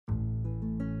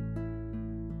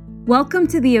Welcome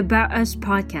to the About Us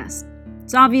podcast.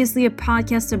 It's obviously a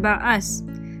podcast about us,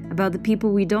 about the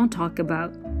people we don't talk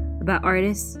about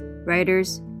artists,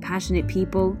 writers, passionate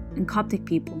people, and Coptic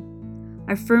people.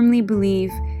 I firmly believe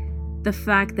the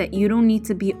fact that you don't need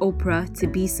to be Oprah to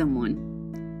be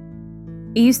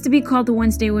someone. It used to be called the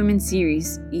Wednesday Women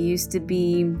series. It used to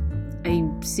be a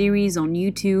series on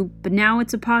YouTube, but now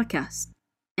it's a podcast.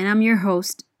 And I'm your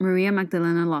host, Maria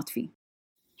Magdalena Lotfi.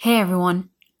 Hey everyone.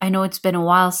 I know it's been a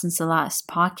while since the last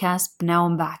podcast, but now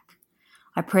I'm back.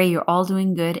 I pray you're all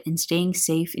doing good and staying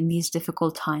safe in these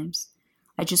difficult times.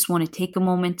 I just want to take a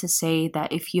moment to say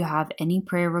that if you have any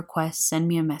prayer requests, send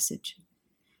me a message.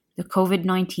 The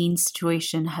COVID-19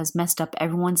 situation has messed up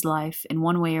everyone's life in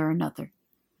one way or another.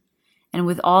 And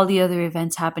with all the other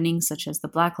events happening, such as the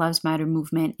Black Lives Matter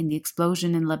movement and the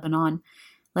explosion in Lebanon,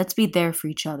 let's be there for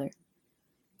each other.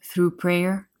 Through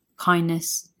prayer,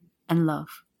 kindness, and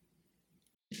love.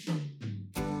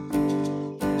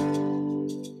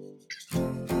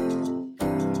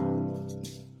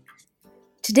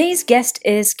 Today's guest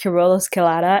is Kirollos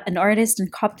Kilada, an artist and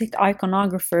Coptic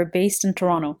iconographer based in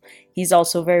Toronto. He's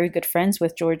also very good friends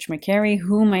with George McCary,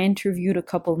 whom I interviewed a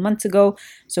couple of months ago,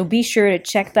 so be sure to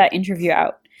check that interview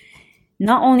out.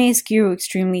 Not only is Kiro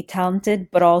extremely talented,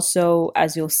 but also,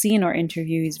 as you'll see in our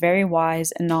interview, he's very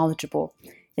wise and knowledgeable.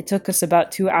 It took us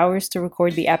about 2 hours to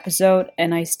record the episode,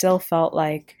 and I still felt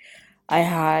like I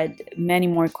had many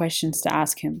more questions to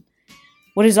ask him.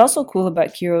 What is also cool about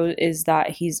Kiro is that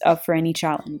he's up for any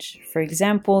challenge. For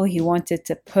example, he wanted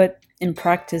to put in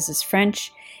practice his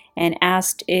French and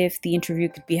asked if the interview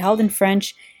could be held in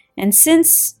French, and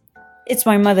since it's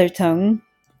my mother tongue,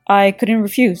 I couldn't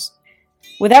refuse.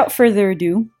 Without further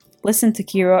ado, listen to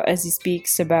Kiro as he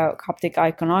speaks about Coptic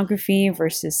iconography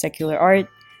versus secular art,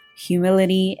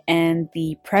 humility, and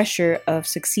the pressure of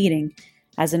succeeding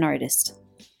as an artist.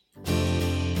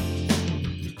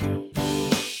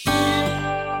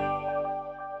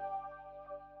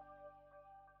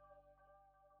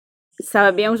 Ça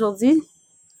va bien aujourd'hui?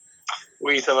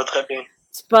 Oui, ça va très bien.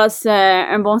 Tu passes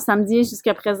un bon samedi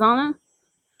jusqu'à présent, là?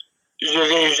 Je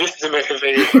viens juste de me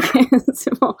réveiller.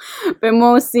 C'est bon. Ben,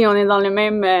 moi aussi, on est dans le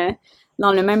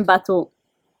même bateau.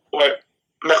 Ouais.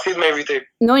 Merci de m'inviter.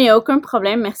 Non, il n'y a aucun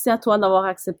problème. Merci à toi d'avoir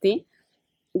accepté.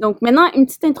 Donc, maintenant, une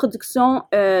petite introduction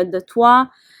de toi.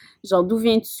 Genre, d'où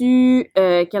viens-tu?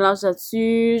 Quel âge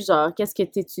as-tu? Genre, qu'est-ce que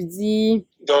tu étudies?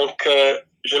 Donc,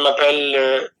 je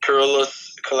m'appelle Kirollos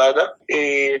Kilada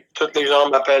et tous les gens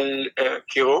m'appellent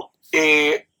Kiro.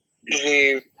 Et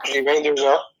j'ai 22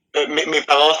 ans. Mes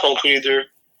parents sont tous les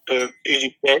deux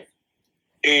égyptiens.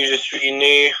 Et je suis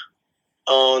né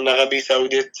en Arabie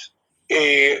Saoudite.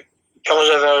 Et quand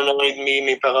j'avais 1 an et demi,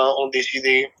 mes parents ont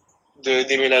décidé de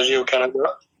déménager au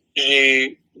Canada.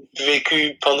 J'ai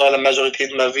vécu pendant la majorité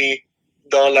de ma vie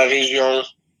dans la région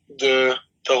de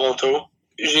Toronto.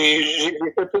 J'ai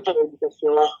fait toute mon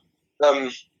éducation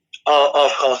en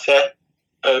français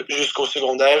jusqu'au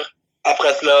secondaire.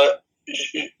 Après cela,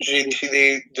 j'ai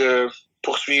décidé de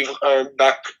poursuivre un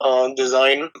bac en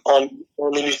design, en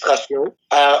illustration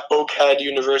à OCAD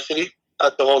University à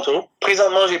Toronto.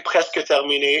 Présentement, j'ai presque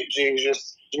terminé. J'ai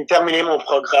terminé mon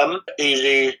programme et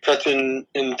j'ai fait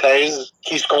une thèse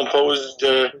qui se compose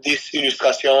de 10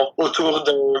 illustrations autour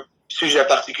d'un sujet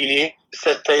particulier.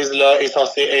 Cette thèse-là est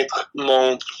censée être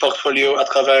mon portfolio à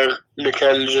travers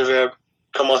lequel je vais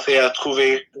commencer à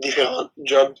trouver différents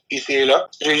jobs ici et là.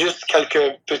 J'ai juste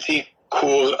quelques petits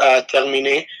cours à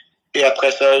terminer et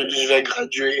après ça, je vais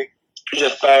graduer,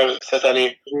 j'espère, cette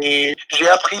année. J'ai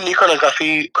appris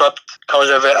l'iconographie copte quand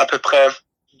j'avais à peu près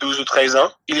 12 ou 13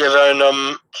 ans. Il y avait un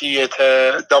homme qui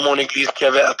était dans mon église qui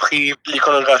avait appris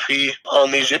l'iconographie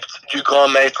en Égypte du grand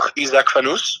maître Isaac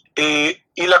Fanous. Et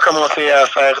il a commencé à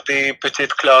faire des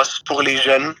petites classes pour les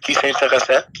jeunes qui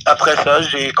s'intéressaient. Après ça,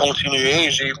 j'ai continué et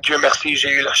Dieu merci, j'ai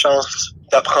eu la chance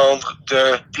d'apprendre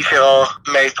de différents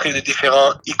maîtres et de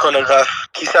différents iconographes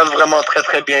qui savent vraiment très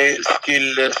très bien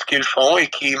ce qu'ils font et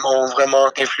qui m'ont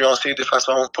vraiment influencé de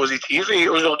façon positive. Et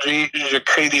aujourd'hui, je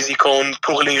crée des icônes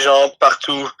pour les gens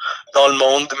partout dans le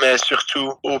monde, mais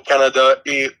surtout au Canada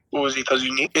et aux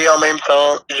États-Unis. Et en même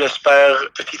temps, j'espère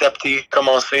petit à petit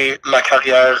commencer ma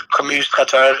carrière comme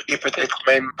illustrateur et peut-être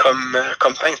même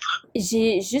comme peintre.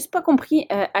 J'ai juste pas compris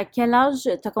à quel âge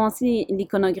t'as commencé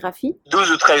l'iconographie?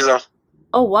 12 ou 13 ans.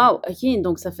 Oh wow, ok,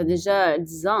 donc ça fait déjà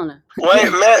 10 ans, là. Ouais,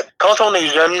 mais quand on est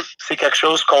jeune, c'est quelque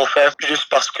chose qu'on fait juste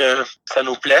parce que ça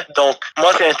nous plaît. Donc,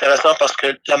 moi, c'est intéressant parce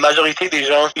que la majorité des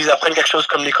gens, ils apprennent quelque chose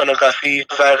comme l'iconographie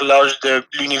vers l'âge de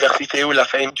l'université ou la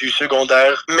fin du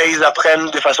secondaire, mais ils apprennent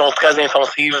de façon très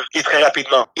intensive et très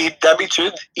rapidement. Et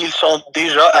d'habitude, ils sont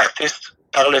déjà artistes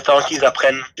par le temps qu'ils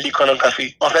apprennent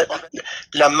l'iconographie. En fait,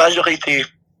 la majorité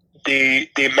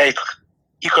des maîtres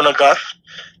iconographes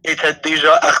étaient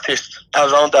déjà artistes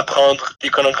avant d'apprendre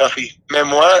l'iconographie. Mais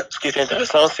moi, ce qui est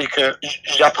intéressant, c'est que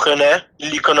j'apprenais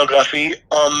l'iconographie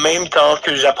en même temps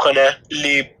que j'apprenais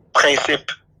les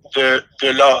principes de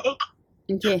l'art.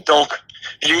 Okay. Donc,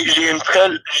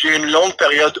 j'ai une longue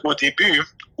période au début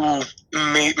où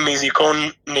mes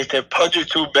icônes n'étaient pas du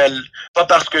tout belles. Pas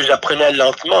parce que j'apprenais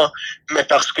lentement, mais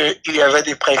parce qu'il y avait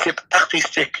des principes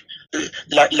artistiques.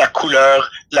 La couleur,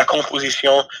 la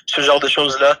composition, ce genre de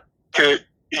choses-là, que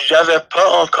j'avais pas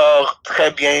encore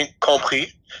très bien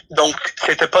compris. Donc,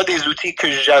 c'était pas des outils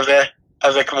que j'avais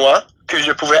avec moi, que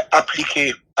je pouvais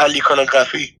appliquer à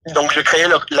l'iconographie. Donc, je créais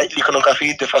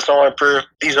l'iconographie de façon un peu,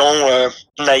 disons,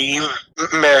 naïve.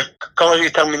 Mais quand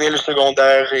j'ai terminé le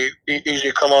secondaire et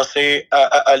j'ai commencé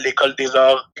à l'école des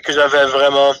arts, que j'avais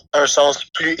vraiment un sens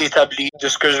plus établi de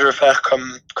ce que je veux faire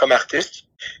comme artiste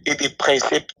et des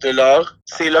principes de l'art,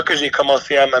 c'est là que j'ai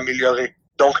commencé à m'améliorer.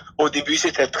 Donc, au début,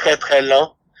 c'était très, très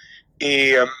lent.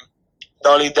 Et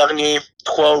dans les derniers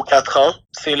 3 ou 4 ans,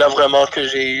 c'est là vraiment que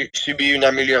j'ai subi une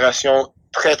amélioration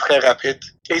très, très rapide.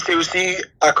 Et c'est aussi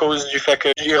à cause du fait que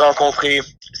j'ai rencontré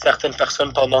certaines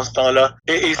personnes pendant ce temps-là.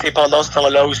 Et c'est pendant ce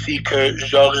temps-là aussi que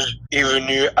Georges est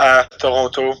venu à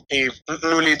Toronto. Et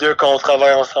nous les deux, quand on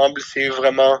travaille ensemble, c'est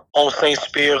vraiment, on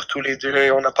s'inspire tous les deux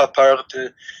et on n'a pas peur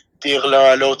de dire l'un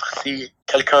à l'autre si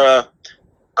quelqu'un a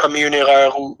commis une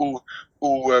erreur ou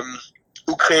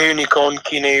créer une icône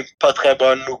qui n'est pas très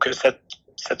bonne ou que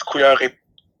cette couleur est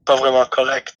pas vraiment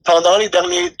correcte. Pendant les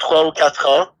derniers 3 ou 4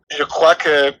 ans, je crois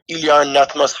que il y a une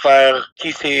atmosphère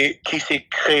qui s'est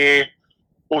créée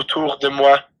autour de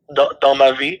moi dans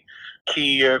ma vie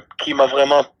qui m'a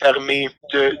vraiment permis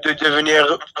de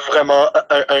devenir vraiment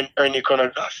un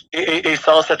iconographe. Et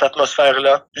sans cette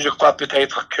atmosphère-là, je crois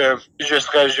peut-être que je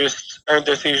serais juste un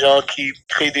de ces gens qui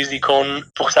créent des icônes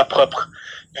pour sa propre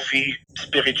vie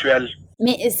spirituelle.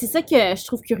 Mais c'est ça que je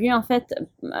trouve curieux, en fait,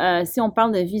 si on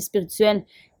parle de vie spirituelle.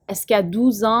 Est-ce qu'à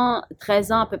 12 ans,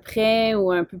 13 ans à peu près,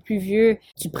 ou un peu plus vieux,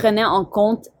 tu prenais en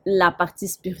compte la partie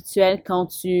spirituelle quand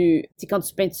tu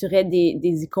peinturais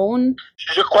des icônes?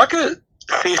 Je crois que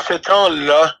c'est ce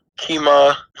temps-là qui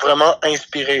m'a vraiment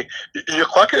inspiré. Je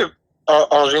crois que,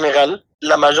 en général,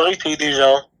 la majorité des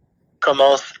gens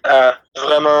commencent à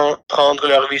vraiment prendre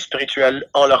leur vie spirituelle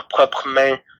en leurs propres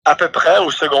mains, à peu près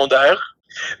au secondaire.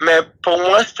 Mais pour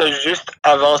moi, c'était juste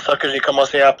avant ça que j'ai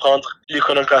commencé à apprendre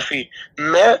l'iconographie.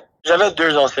 Mais j'avais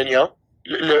 2 enseignants.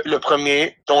 Le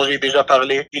premier, dont j'ai déjà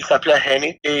parlé, il s'appelait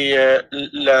Henny. Et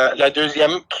la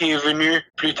deuxième, qui est venue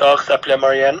plus tard, s'appelait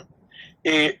Marianne.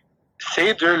 Et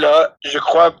ces deux-là, je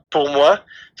crois, pour moi,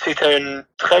 c'était une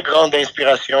très grande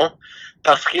inspiration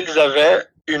parce qu'ils avaient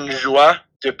une joie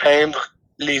de peindre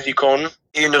les icônes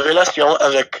et une relation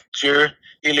avec Dieu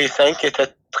et les saints qui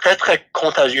était très, très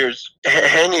contagieuse.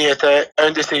 Henny était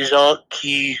un de ces gens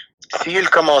qui, s'il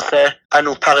commençait à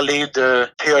nous parler de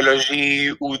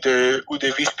théologie ou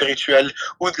de vie spirituelle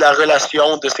ou de la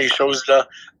relation de ces choses-là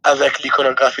avec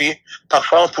l'iconographie,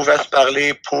 parfois on pouvait se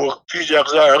parler pour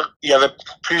plusieurs heures. Il y avait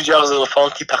plusieurs enfants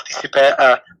qui participaient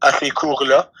à ces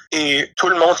cours-là et tout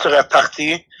le monde serait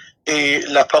parti et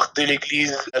la porte de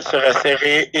l'église serait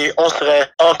serrée et on serait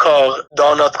encore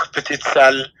dans notre petite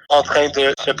salle en train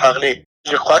de se parler.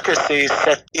 Je crois que c'est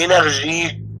cette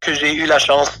énergie que j'ai eu la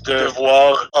chance de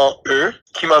voir en eux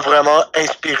qui m'a vraiment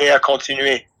inspiré à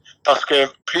continuer. Parce que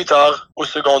plus tard, au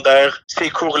secondaire, ces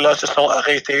cours-là se sont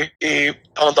arrêtés et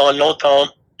pendant longtemps,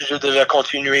 je devais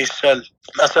continuer seul.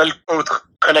 Ma seule autre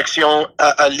connexion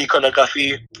à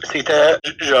l'iconographie, c'était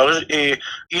Georges et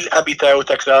il habitait au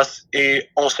Texas et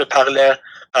on se parlait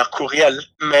par courriel.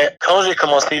 Mais quand j'ai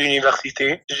commencé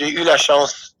l'université, j'ai eu la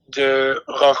chance de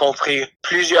rencontrer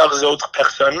plusieurs autres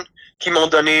personnes qui m'ont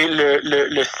donné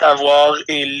le savoir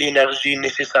et l'énergie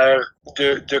nécessaire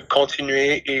de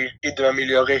continuer et de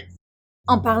m'améliorer.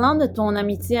 En parlant de ton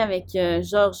amitié avec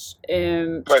Georges,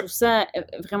 je trouve ça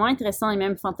vraiment intéressant et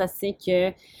même fantastique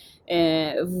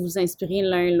que vous vous inspirez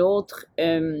l'un l'autre,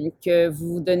 que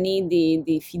vous vous donnez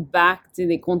des feedbacks,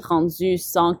 des comptes rendus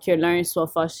sans que l'un soit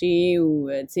fâché ou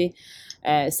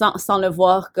sans le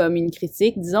voir comme une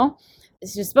critique, disons.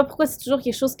 Je sais pas pourquoi c'est toujours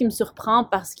quelque chose qui me surprend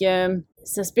parce que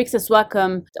ça se peut que ce soit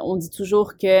comme, on dit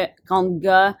toujours que quand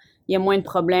gars, il y a moins de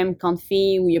problèmes qu'entre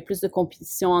filles ou il y a plus de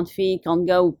compétition entre filles qu'entre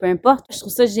gars ou peu importe. Je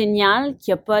trouve ça génial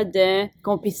qu'il n'y a pas de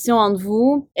compétition entre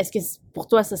vous. Est-ce que pour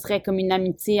toi, ce serait comme une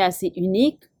amitié assez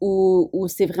unique ou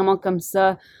c'est vraiment comme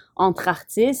ça entre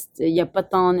artistes? Il n'y a pas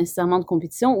tant nécessairement de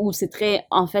compétition ou c'est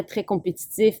en fait très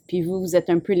compétitif puis vous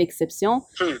êtes un peu l'exception?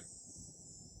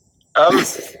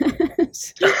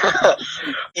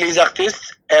 Les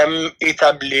artistes aiment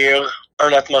établir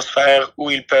une atmosphère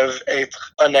où ils peuvent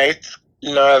être honnêtes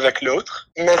l'un avec l'autre.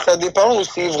 Mais ça dépend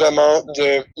aussi vraiment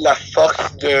de la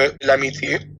force de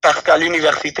l'amitié. Parce qu'à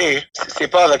l'université, c'est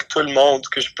pas avec tout le monde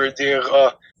que je peux dire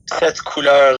ah, cette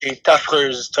couleur est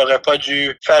affreuse, t'aurais pas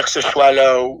dû faire ce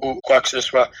choix-là ou quoi que ce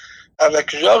soit.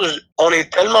 Avec Georges, on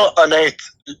est tellement honnêtes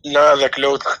l'un avec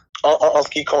l'autre en ce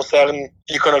qui concerne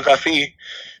l'iconographie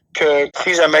que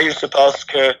si jamais il se passe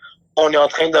que on est en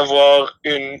train d'avoir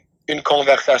une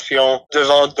conversation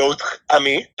devant d'autres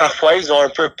amis, parfois ils ont un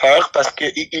peu peur parce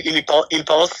qu'ils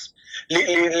pensent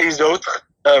les autres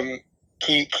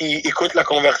qui écoutent la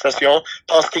conversation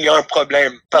pensent qu'il y a un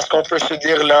problème parce qu'on peut se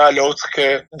dire l'un à l'autre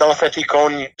que dans cette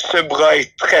icône, ce bras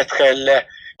est très très laid.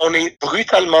 On est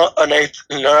brutalement honnête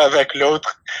l'un avec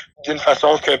l'autre d'une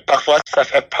façon que parfois ça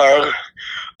fait peur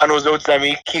à nos autres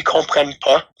amis qui comprennent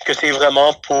pas que c'est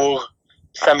vraiment pour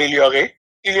s'améliorer.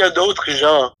 Il y a d'autres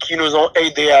gens qui nous ont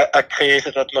aidés à créer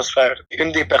cette atmosphère.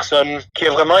 Une des personnes qui a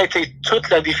vraiment été toute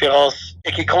la différence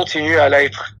et qui continue à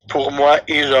l'être pour moi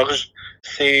et Georges,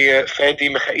 c'est Fadi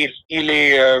Mikhail. Il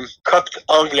est copte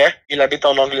anglais, il habite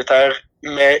en Angleterre,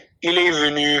 mais il est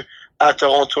venu à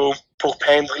Toronto pour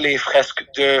peindre les fresques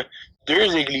de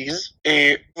 2 églises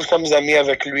et nous sommes amis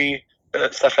avec lui.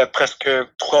 Ça fait presque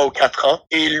 3 ou 4 ans.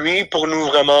 Et lui, pour nous,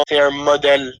 vraiment, c'est un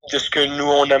modèle de ce que nous,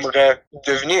 on aimerait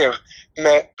devenir.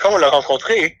 Mais quand on l'a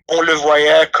rencontré, on le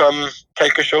voyait comme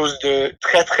quelque chose de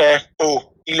très, très haut.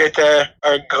 Il était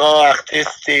un grand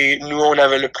artiste et nous, on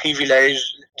avait le privilège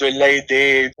de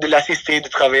l'aider, de l'assister, de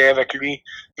travailler avec lui.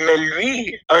 Mais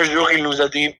lui, un jour, il nous a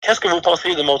dit « Qu'est-ce que vous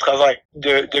pensez de mon travail,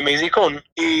 de mes icônes? »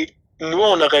 Et nous,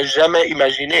 on n'aurait jamais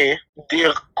imaginé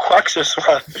dire quoi que ce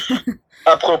soit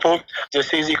à propos de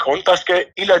ces icônes parce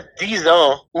qu'il a 10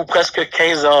 ans ou presque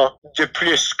 15 ans de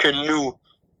plus que nous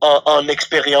en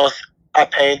expérience à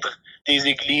peindre des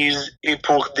églises et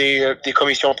pour des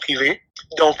commissions privées.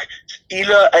 Donc,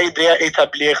 il a aidé à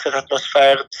établir cette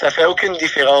atmosphère. Ça fait aucune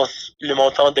différence le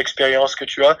montant d'expérience que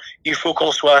tu as. Il faut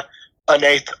qu'on soit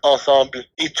honnête ensemble.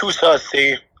 Et tout ça,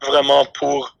 c'est vraiment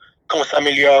pour qu'on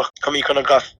s'améliore comme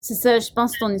iconographe. C'est ça, je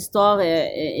pense que ton histoire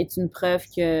est une preuve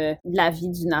que la vie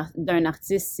d'un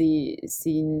artiste, c'est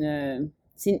une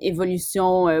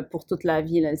évolution pour toute la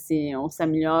vie. Là. On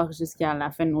s'améliore jusqu'à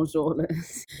la fin de nos jours. Là.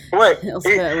 Ouais.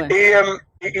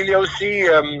 Et il y a aussi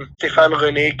Stéphane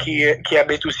René qui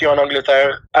habite aussi en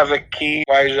Angleterre, avec qui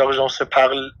Georges, on se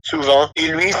parle souvent. Et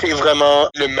lui, c'est vraiment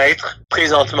le maître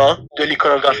présentement de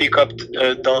l'iconographie copte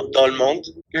dans le monde.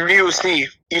 Lui aussi,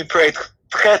 il peut être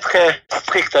très, très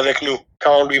strict avec nous.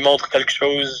 Quand on lui montre quelque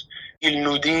chose, il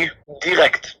nous dit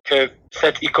direct que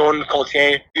cette icône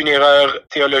contient une erreur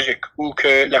théologique ou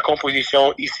que la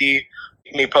composition ici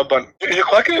n'est pas bonne. Je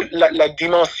crois que la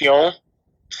dimension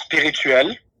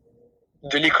spirituelle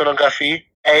de l'iconographie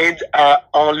aide à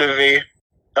enlever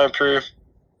un peu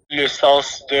le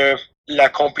sens de la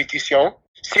compétition.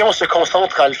 Si on se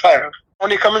concentre à le faire, on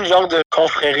est comme une genre de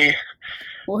confrérie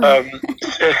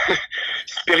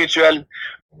spirituelle.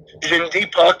 Je ne dis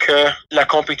pas que la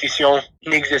compétition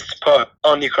n'existe pas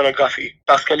en iconographie,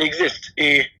 parce qu'elle existe.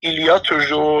 Et il y a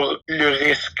toujours le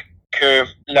risque que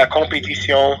la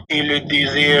compétition et le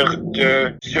désir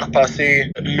de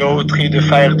surpasser l'autre et de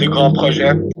faire de grands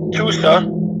projets, tout ça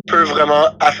peut vraiment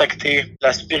affecter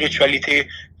la spiritualité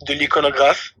de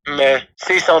l'iconographe. Mais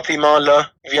ces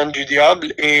sentiments-là viennent du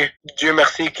diable et Dieu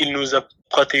merci qu'il nous a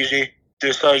protégés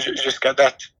de ça jusqu'à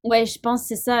date. Ouais, je pense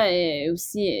que c'est ça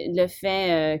aussi le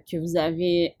fait que vous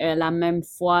avez la même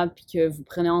foi puis que vous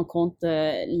prenez en compte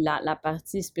la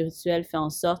partie spirituelle fait en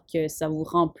sorte que ça vous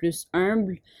rend plus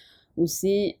humble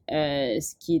aussi,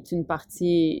 ce qui est une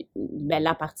partie,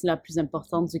 la partie la plus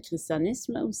importante du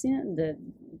christianisme là, aussi, hein,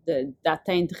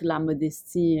 d'atteindre la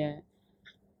modestie.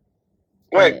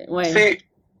 Ouais.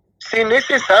 C'est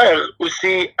nécessaire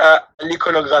aussi à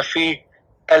l'iconographie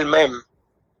elle-même.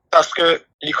 Parce que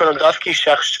l'iconographe qui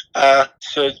cherche à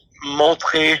se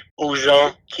montrer aux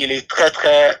gens qu'il est très,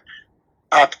 très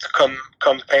apte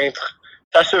comme peintre,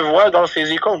 ça se voit dans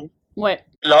ses icônes. Ouais.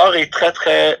 L'art est très,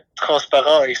 très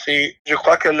transparent et je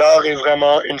crois que l'art est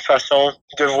vraiment une façon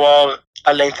de voir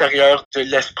à l'intérieur de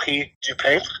l'esprit du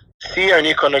peintre. Si un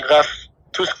iconographe,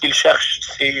 tout ce qu'il cherche,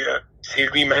 c'est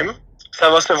lui-même, ça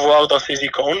va se voir dans ces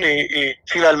icônes et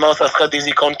finalement, ça sera des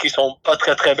icônes qui sont pas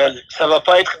très, très belles. Ça va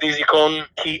pas être des icônes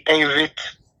qui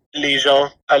invitent les gens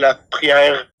à la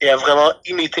prière et à vraiment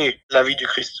imiter la vie du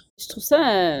Christ. Je trouve ça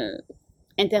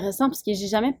intéressant parce que j'ai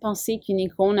jamais pensé qu'une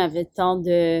icône avait tant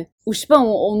de ou je sais pas,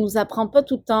 on nous apprend pas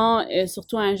tout le temps,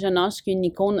 surtout à un jeune âge, qu'une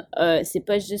icône, c'est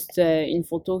pas juste une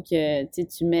photo que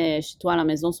tu mets chez toi à la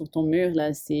maison sur ton mur,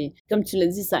 là. C'est, comme tu l'as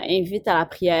dit, ça invite à la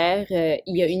prière.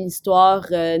 Il y a une histoire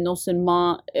non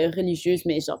seulement religieuse,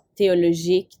 mais genre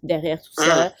théologique derrière tout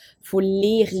ça. Faut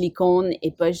lire l'icône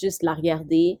et pas juste la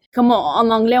regarder. Comme en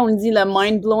anglais, on le dit, le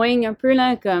mind-blowing un peu,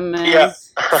 là, comme Yeah.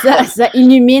 ça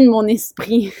illumine mon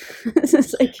esprit. C'est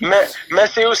ça que... Mais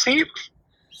c'est aussi...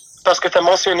 Parce que tu as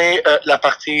mentionné la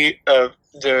partie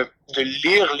de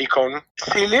lire l'icône.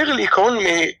 C'est lire l'icône,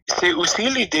 mais c'est aussi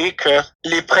l'idée que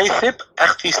les principes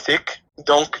artistiques,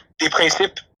 donc des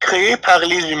principes créés par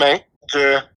les humains,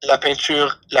 de la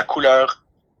peinture, la couleur,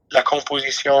 la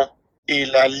composition et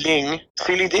la ligne,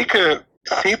 c'est l'idée que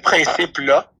ces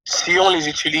principes-là, si on les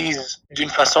utilise d'une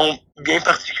façon bien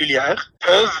particulière,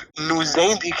 peuvent nous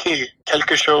indiquer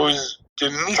quelque chose de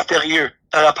mystérieux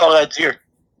par rapport à Dieu.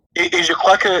 Et je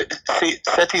crois que c'est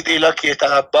cette idée-là qui est à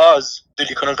la base de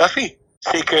l'iconographie.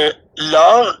 C'est que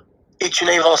l'art est une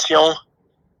invention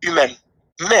humaine.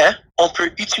 Mais on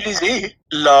peut utiliser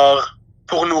l'art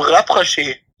pour nous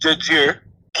rapprocher de Dieu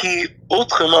qui,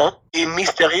 autrement, est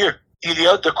mystérieux. Il y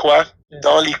a de quoi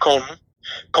dans l'icône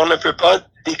qu'on ne peut pas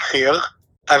décrire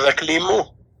avec les mots.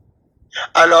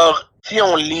 Alors, si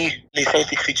on lit les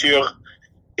Saintes Écritures,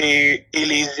 et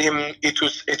les hymnes et tout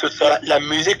ça, la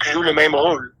musique joue le même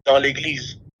rôle dans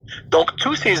l'Église. Donc,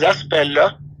 tous ces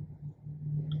aspects-là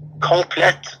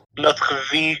complètent notre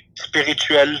vie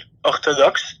spirituelle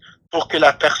orthodoxe pour que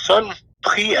la personne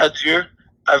prie à Dieu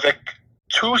avec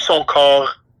tout son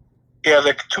corps et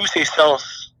avec tous ses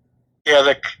sens et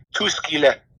avec tout ce qu'il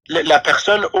est. La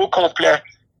personne au complet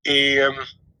est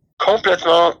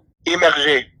complètement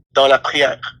immergée dans la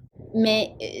prière.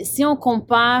 Mais si on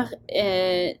compare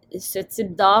ce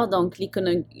type d'art, donc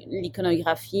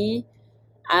l'iconographie,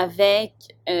 avec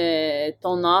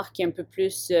ton art qui est un peu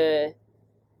plus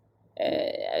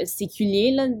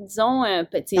séculier, là, disons,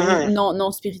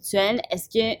 non spirituel, est-ce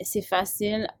que c'est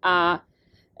facile à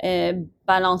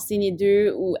balancer les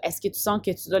deux, ou est-ce que tu sens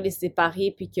que tu dois les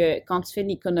séparer, puis que quand tu fais de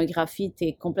l'iconographie,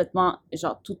 t'es complètement,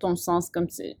 genre, tout ton sens,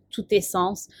 tous tes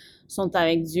sens sont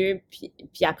avec Dieu, puis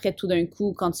après, tout d'un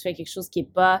coup, quand tu fais quelque chose qui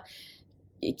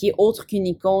est autre qu'une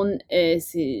icône,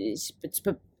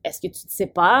 est-ce que tu te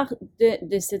sépares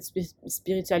de cette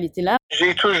spiritualité-là?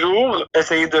 J'ai toujours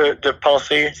essayé de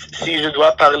penser, si je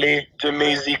dois parler de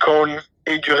mes icônes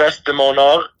et du reste de mon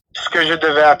art, ce que je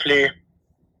devais appeler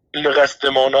le reste de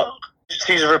mon art.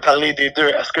 Si je veux parler des deux,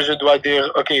 est-ce que je dois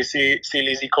dire, OK, c'est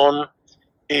les icônes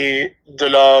et de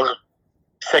l'art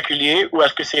séculier, ou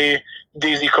est-ce que c'est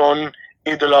des icônes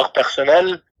et de l'art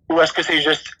personnel, ou est-ce que c'est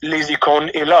juste les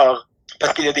icônes et l'art?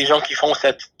 Parce qu'il y a des gens qui font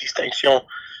cette distinction.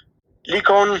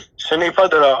 L'icône, ce n'est pas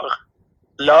de l'art.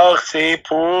 L'art, c'est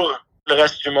pour le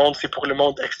reste du monde, c'est pour le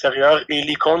monde extérieur, et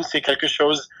l'icône, c'est quelque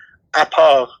chose à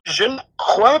part. Je ne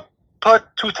crois pas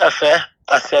tout à fait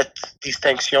à cette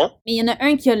distinction. Mais il y en a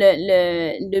un qui a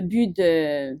le but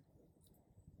de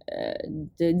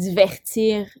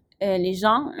divertir les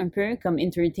gens, un peu comme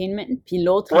entertainment, puis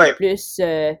l'autre est plus,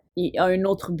 il a un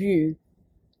autre but.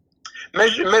 Mais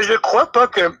je crois pas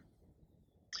que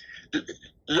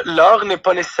l'art n'est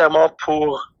pas nécessairement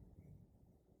pour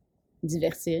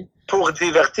divertir. Pour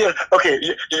divertir. OK,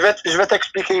 je vais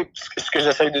t'expliquer ce que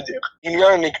j'essaie de dire. Il y a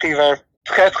un écrivain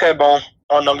très très bon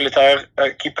en Angleterre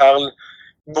qui parle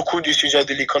beaucoup du sujet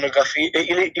de l'iconographie,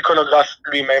 et il est iconographe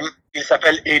lui-même. Il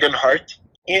s'appelle Aidan Hart.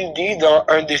 Il dit dans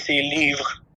un de ses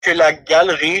livres que la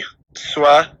galerie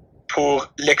soit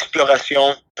pour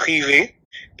l'exploration privée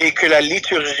et que la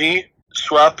liturgie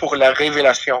soit pour la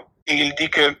révélation. Et il dit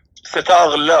que cet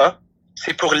art-là,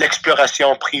 c'est pour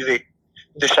l'exploration privée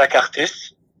de chaque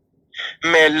artiste.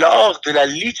 Mais l'art de la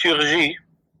liturgie,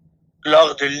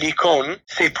 l'art de l'icône,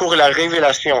 c'est pour la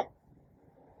révélation.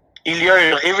 Il y a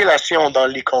une révélation dans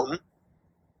l'icône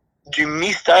du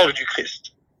mystère du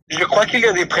Christ. Je crois qu'il y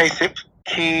a des principes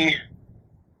qui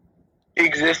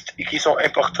existent et qui sont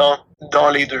importants dans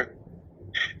les deux.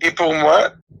 Et pour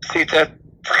moi, c'était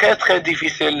très, très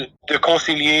difficile de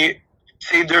concilier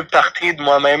ces deux parties de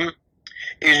moi-même,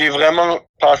 et j'ai vraiment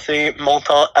passé mon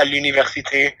temps à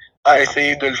l'université à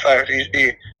essayer de le faire.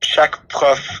 Et chaque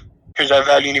prof que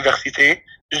j'avais à l'université,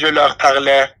 je leur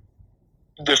parlais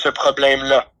de ce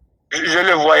problème-là. Je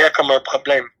le voyais comme un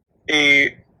problème.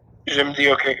 Et je me dis,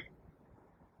 OK,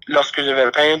 lorsque je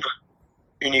vais peindre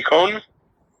une icône,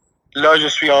 là, je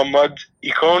suis en mode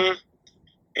icône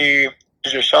et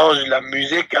je change la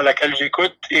musique à laquelle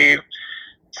j'écoute, et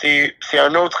c'est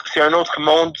un autre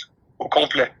monde au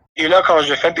complet. Et là, quand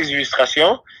je fais des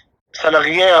illustrations, ça n'a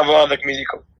rien à voir avec mes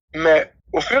icônes. Mais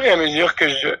au fur et à mesure que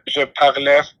je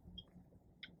parlais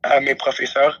à mes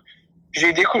professeurs,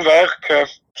 j'ai découvert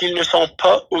qu'ils ne sont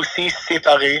pas aussi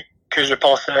séparés que je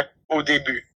pensais au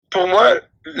début. Pour moi,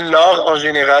 l'art en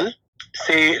général,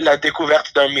 c'est la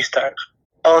découverte d'un mystère.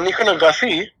 En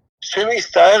iconographie, ce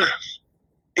mystère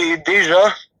est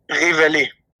déjà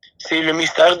révélé. C'est le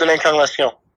mystère de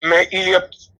l'incarnation. Mais il y a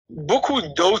beaucoup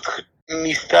d'autres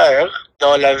mystères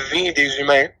dans la vie des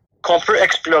humains qu'on peut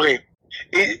explorer.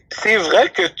 Et c'est vrai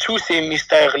que tous ces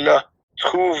mystères-là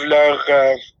trouvent leur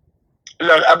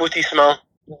aboutissement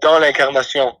dans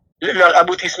l'incarnation. Leur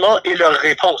aboutissement et leur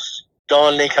réponse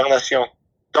dans l'incarnation,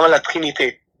 dans la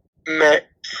Trinité. Mais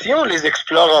si on les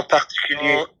explore en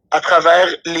particulier à travers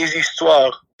les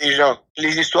histoires des gens,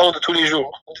 les histoires de tous les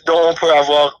jours, dont on peut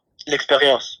avoir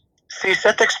l'expérience, c'est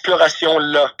cette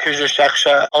exploration-là que je cherche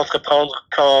à entreprendre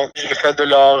quand je fais de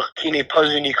l'art qui n'est pas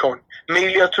une icône. Mais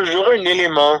il y a toujours un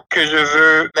élément que je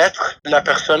veux mettre la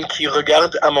personne qui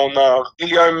regarde à mon art. Il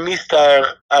y a un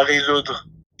mystère à résoudre.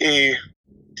 Et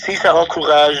si ça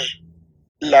encourage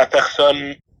la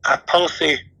personne à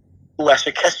penser ou à se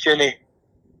questionner,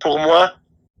 pour moi,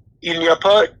 il n'y a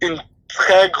pas une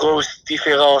très grosse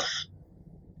différence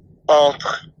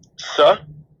entre ça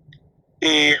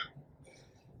et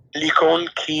l'icône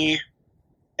qui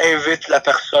invite la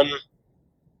personne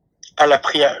à la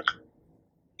prière.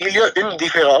 Il y a une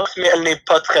différence, mais elle n'est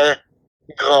pas très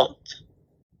grande.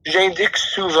 J'indique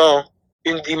souvent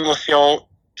une dimension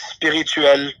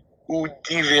spirituelle ou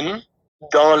divine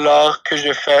dans l'art que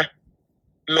je fais,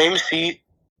 même si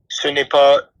ce n'est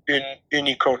pas une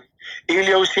icône. Et il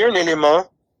y a aussi un élément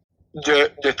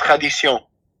de tradition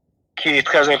qui est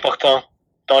très important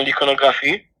dans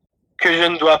l'iconographie, que je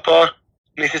ne dois pas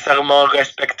nécessairement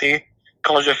respecter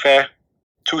quand je fais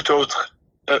toute autre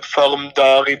forme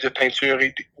d'art et de peinture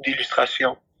et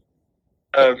d'illustration.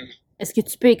 Est-ce que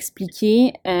tu peux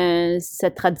expliquer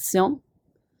cette tradition?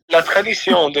 La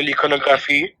tradition de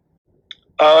l'iconographie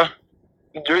a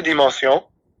deux dimensions.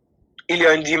 Il y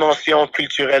a une dimension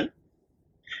culturelle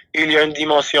et il y a une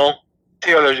dimension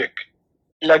théologique.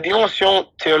 La dimension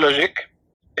théologique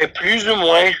est plus ou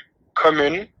moins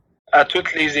commune à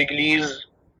toutes les églises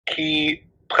qui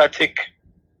pratiquent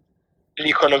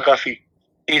l'iconographie.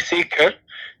 Et c'est que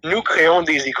nous créons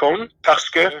des icônes parce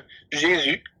que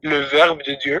Jésus, le Verbe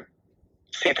de Dieu,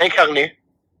 s'est incarné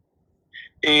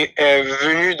et est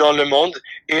venu dans le monde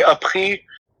et a pris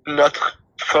notre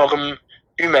forme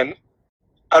humaine.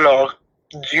 Alors,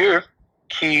 Dieu,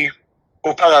 qui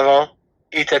auparavant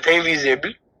était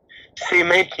invisible, s'est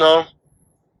maintenant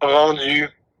rendu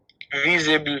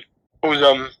visible aux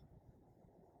hommes.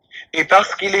 Et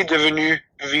parce qu'il est devenu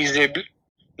visible,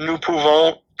 nous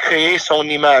pouvons créer son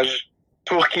image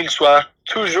pour qu'il soit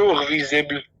toujours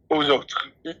visible aux autres.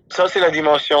 Ça, c'est la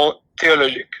dimension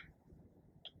théologique.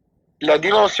 La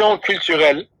dimension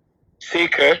culturelle, c'est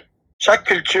que chaque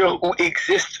culture où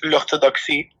existe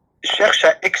l'orthodoxie cherche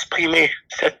à exprimer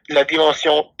la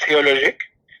dimension théologique,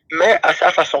 mais à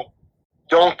sa façon.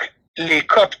 Donc, les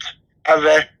Coptes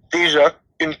avaient déjà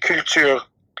une culture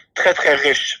très très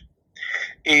riche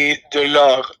et de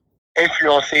l'art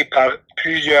influencé par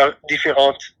plusieurs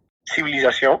différentes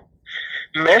civilisations,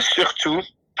 mais surtout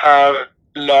par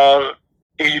l'art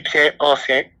égyptien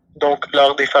ancien, donc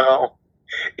l'art des pharaons.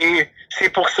 Et c'est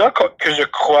pour ça que je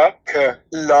crois que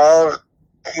l'art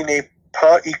qui n'est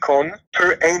pas icône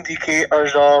peut indiquer un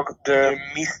genre de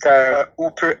mystère ou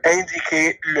peut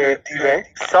indiquer le divin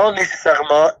sans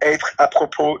nécessairement être à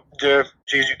propos de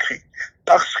Jésus-Christ.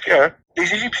 Parce que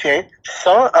les Égyptiens,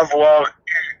 sans avoir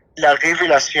eu la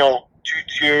révélation du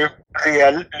Dieu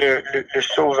réel, le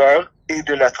Sauveur et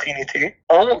de la Trinité,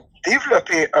 ont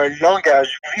développé un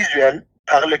langage visuel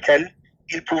par lequel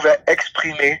ils pouvaient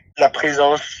exprimer la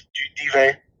présence du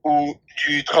divin ou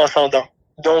du transcendant.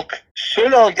 Donc, ce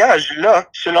langage-là,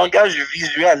 ce langage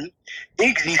visuel,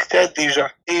 existait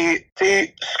déjà. Et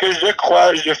c'est ce que je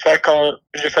crois je fais quand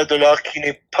je fais de l'art qui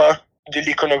n'est pas de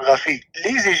l'iconographie.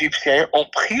 Les Égyptiens ont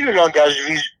pris le langage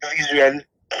visuel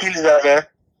qu'ils avaient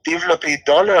développé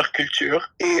dans leur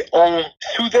culture et ont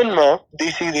soudainement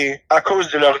décidé, à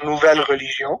cause de leur nouvelle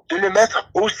religion, de le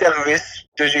mettre au service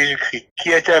de Jésus-Christ,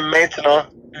 qui était maintenant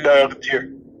leur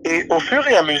Dieu. Et au fur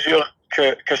et à mesure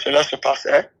que cela se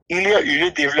passait, il y a eu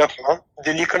le développement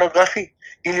de l'iconographie.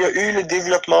 Il y a eu le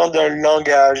développement d'un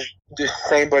langage de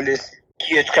symbolisme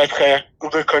qui est très, très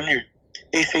reconnu.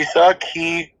 Et c'est ça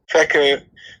qui fait que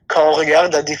quand on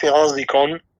regarde la différence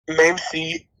d'icônes, même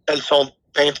si elles sont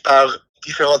peintes par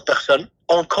différentes personnes,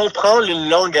 on comprend le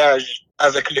langage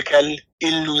avec lequel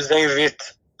ils nous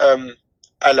invitent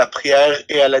à la prière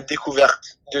et à la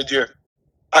découverte de Dieu.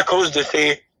 À cause de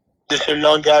ce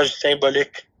langage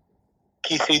symbolique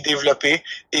qui s'est développée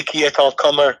et qui est en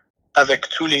commun avec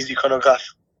tous les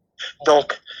iconographes.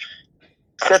 Donc,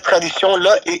 cette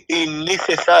tradition-là est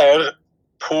nécessaire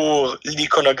pour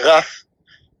l'iconographe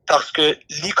parce que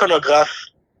l'iconographe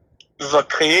va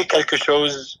créer quelque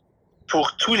chose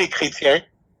pour tous les chrétiens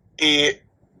et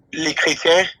les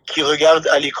chrétiens qui regardent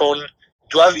à l'icône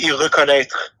doivent y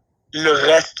reconnaître le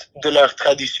reste de leur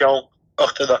tradition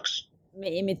orthodoxe.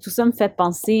 Mais tout ça me fait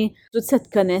penser, toute cette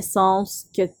connaissance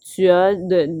que tu as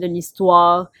de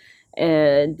l'histoire,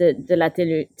 de la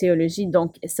théologie.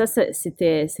 Donc, ça,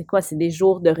 c'est quoi? C'est des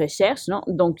jours de recherche, non?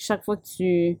 Donc, chaque fois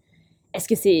que est-ce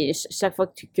que c'est chaque fois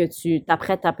que tu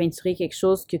t'apprêtes à peinturer quelque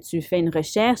chose, que tu fais une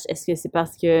recherche? Est-ce que c'est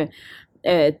parce que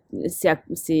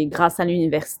c'est grâce à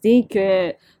l'université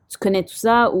que tu connais tout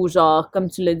ça? Ou genre, comme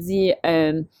tu l'as dit,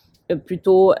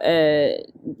 plutôt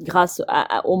grâce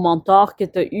au mentor que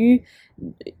tu as eu?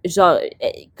 Genre,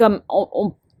 comme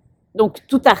donc,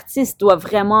 tout artiste doit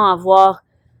vraiment avoir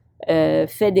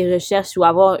fait des recherches ou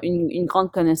avoir une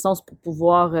grande connaissance pour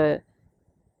pouvoir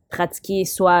pratiquer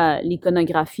soit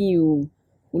l'iconographie ou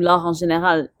l'art en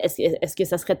général. Est-ce que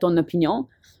ça serait ton opinion?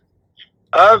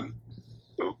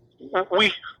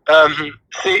 Oui.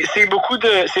 C'est beaucoup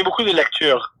de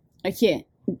lecture. OK.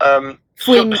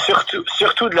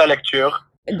 Surtout de la lecture.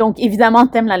 Donc, évidemment,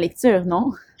 t'aimes la lecture,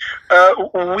 non?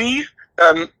 Oui.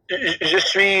 Je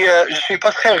suis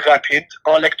pas très rapide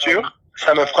en lecture.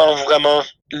 Ça me prend vraiment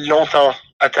longtemps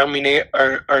à terminer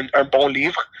un bon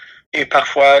livre. Et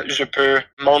parfois, je peux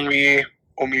m'ennuyer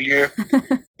au milieu.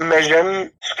 Mais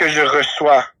j'aime ce que je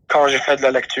reçois quand je fais de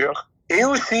la lecture. Et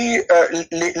aussi,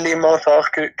 les mentors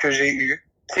que j'ai eus.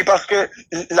 C'est parce que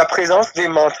la présence des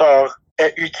mentors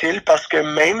est utile parce que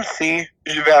même si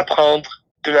je vais apprendre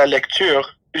de la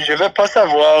lecture, je vais pas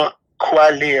savoir quoi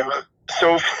lire.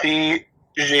 Sauf si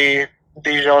j'ai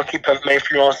des gens qui peuvent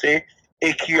m'influencer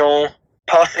et qui ont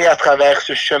passé à travers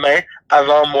ce chemin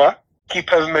avant moi, qui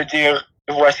peuvent me dire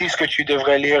voici ce que tu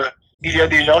devrais lire. Il y a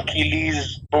des gens qui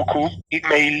lisent beaucoup,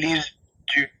 mais ils lisent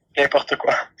du n'importe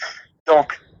quoi.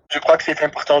 Donc, je crois que c'est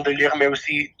important de lire, mais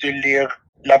aussi de lire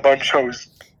la bonne chose.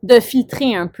 De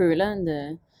filtrer un peu, là.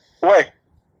 Ouais.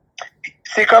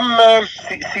 C'est comme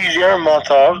si j'ai un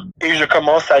mentor et je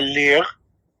commence à lire,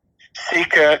 c'est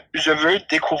que je veux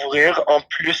découvrir en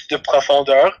plus de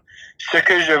profondeur ce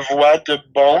que je vois de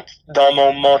bon dans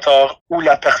mon mentor ou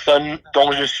la personne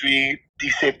dont je suis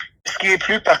disciple. Ce qui est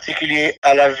plus particulier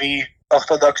à la vie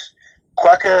orthodoxe.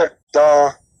 Quoique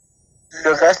dans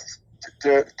le reste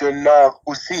de l'art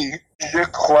aussi, je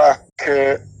crois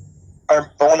que un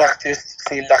bon artiste,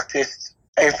 c'est l'artiste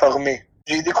informé.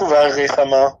 J'ai découvert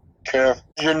récemment que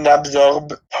je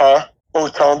n'absorbe pas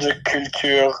autant de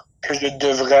culture que je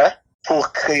devrais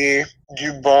pour créer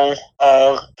du bon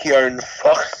art qui a une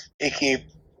force et qui est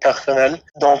personnel.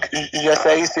 Donc,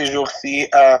 j'essaye ces jours-ci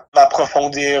à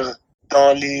m'approfondir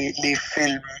dans les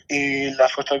films et la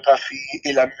photographie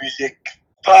et la musique.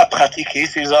 Pas à pratiquer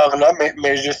ces arts-là,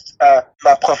 mais juste à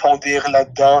m'approfondir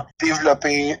là-dedans,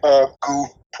 développer un goût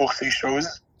pour ces choses.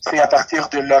 C'est à partir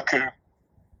de là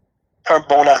qu'un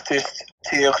bon artiste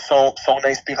tire son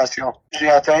inspiration. J'ai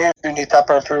atteint une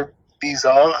étape un peu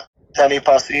bizarre l'année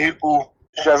passée où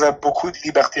j'avais beaucoup de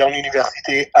liberté en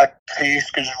université à créer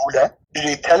ce que je voulais.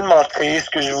 J'ai tellement créé ce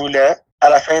que je voulais, à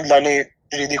la fin de l'année,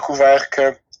 j'ai découvert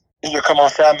que je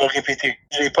commençais à me répéter.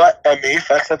 J'ai pas aimé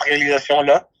faire cette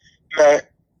réalisation-là, mais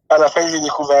à la fin, j'ai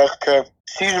découvert que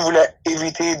si je voulais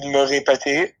éviter de me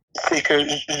répéter, c'est que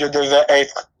je devais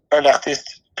être un artiste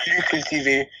plus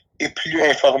cultivé et plus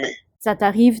informé. Ça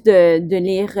t'arrive de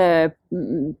lire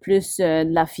plus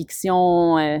de la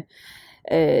fiction,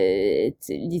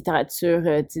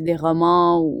 littérature, des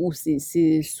romans, ou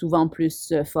c'est souvent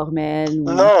plus formel? Ou...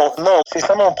 Non, c'est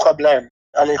ça mon problème.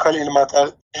 À l'école élémentaire,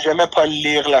 j'aimais pas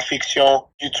lire la fiction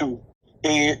du tout.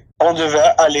 Et on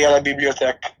devait aller à la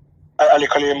bibliothèque, à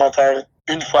l'école élémentaire,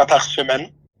 une fois par semaine.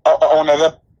 On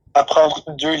avait à prendre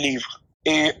 2 livres.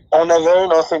 Et on avait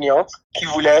une enseignante qui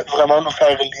voulait vraiment nous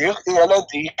faire lire, et elle a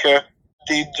dit que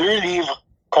des 2 livres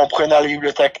qu'on prenait à la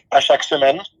bibliothèque à chaque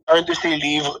semaine, un de ces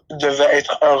livres devait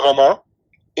être un roman,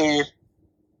 et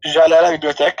j'allais à la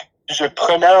bibliothèque, je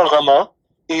prenais un roman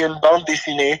et une bande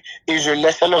dessinée, et je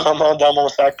laissais le roman dans mon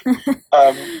sac,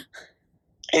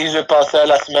 et je passais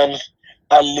la semaine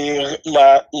à lire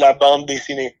la bande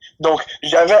dessinée. Donc,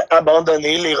 j'avais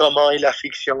abandonné les romans et la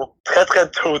fiction très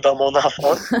très tôt dans mon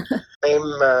enfance. Même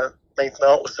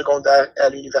maintenant, au secondaire et à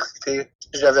l'université,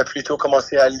 j'avais plutôt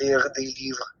commencé à lire des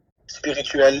livres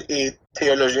spirituel et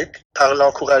théologique par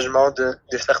l'encouragement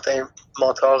de certains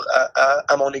mentors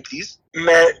à mon église.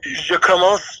 Mais je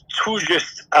commence tout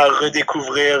juste à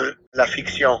redécouvrir la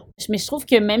fiction. Mais je trouve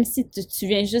que même si tu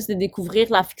viens juste de découvrir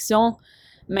la fiction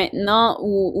maintenant,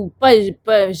 ou pas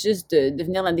juste de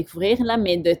venir la découvrir, là,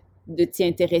 mais de t'y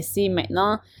intéresser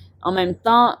maintenant, en même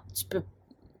temps, tu peux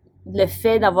le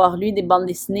fait d'avoir lu des bandes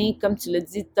dessinées, comme tu l'as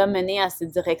dit, t'a mené à cette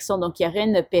direction. Donc, il n'y a rien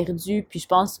de perdu. Puis, je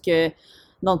pense que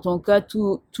dans ton cas,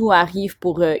 tout arrive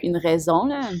pour une raison,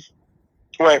 là.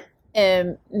 Ouais.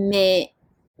 Mais,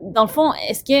 dans le fond,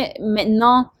 est-ce que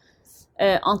maintenant,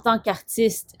 en tant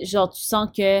qu'artiste, genre, tu sens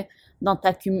que dans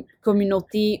ta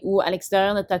communauté ou à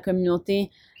l'extérieur de ta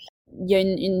communauté, il y a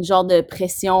une genre de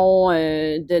pression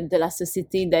de la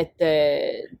société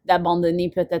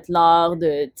d'abandonner peut-être l'art,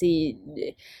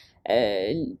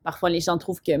 parfois les gens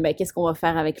trouvent que ben qu'est-ce qu'on va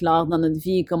faire avec l'art dans notre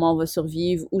vie et comment on va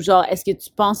survivre, ou genre est-ce que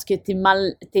tu penses que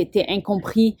t'es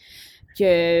incompris,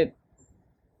 que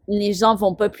les gens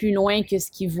vont pas plus loin que ce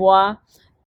qu'ils voient,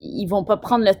 ils vont pas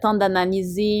prendre le temps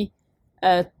d'analyser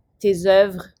tes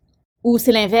œuvres, ou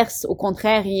c'est l'inverse, au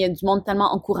contraire, il y a du monde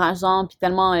tellement encourageant puis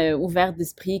tellement ouvert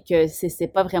d'esprit que c'est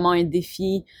pas vraiment un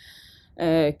défi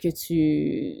que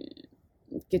tu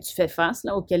fais face,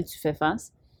 là, auquel tu fais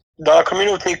face? Dans la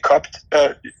communauté copte,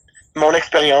 mon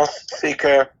expérience, c'est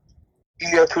que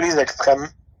il y a tous les extrêmes.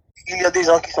 Il y a des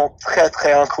gens qui sont très,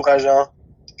 très encourageants.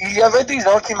 Il y avait des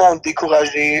gens qui m'ont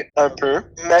découragé un peu,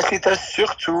 mais c'était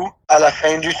surtout à la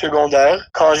fin du secondaire,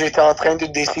 quand j'étais en train de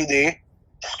décider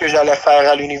ce que j'allais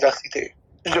faire à l'université.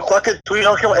 Je crois que tous les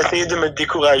gens qui ont essayé de me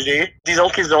décourager, disons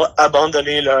qu'ils ont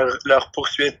abandonné leur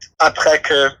poursuite après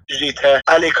que j'étais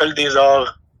à l'école des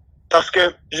arts. Parce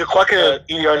que je crois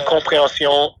qu'il y a une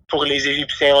compréhension pour les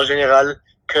Égyptiens en général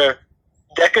que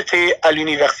dès que tu es à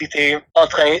l'université en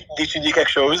train d'étudier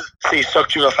quelque chose, c'est ça que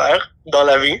tu vas faire dans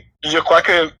la vie. Je crois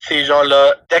que ces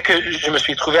gens-là, dès que je me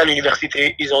suis trouvé à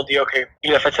l'université, ils ont dit, OK,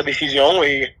 il a fait sa décision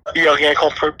et il n'y a rien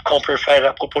qu'on peut faire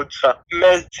à propos de ça.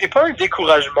 Mais c'est pas un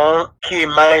découragement qui est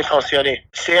mal intentionné.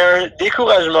 C'est un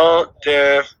découragement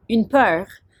de... Une peur.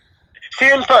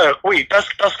 C'est une peur, oui,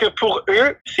 parce que pour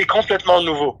eux, c'est complètement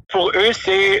nouveau. Pour eux,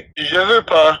 c'est « je veux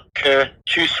pas que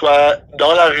tu sois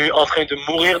dans la rue en train de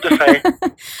mourir de faim.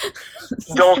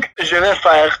 Donc, je vais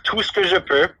faire tout ce que je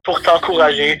peux pour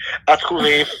t'encourager à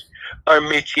trouver un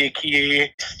métier qui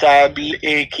est stable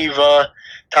et qui va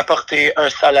t'apporter un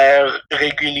salaire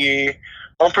régulier. »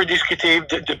 On peut discuter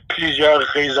de plusieurs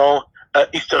raisons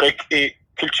historiques et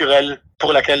culturelles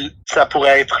pour lesquelles ça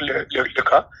pourrait être le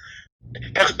cas.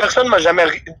 Personne m'a jamais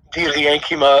dit rien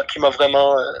qui m'a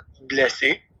vraiment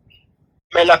blessé.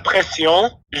 Mais la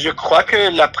pression, je crois que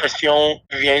la pression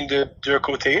vient de deux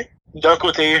côtés. D'un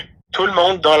côté, tout le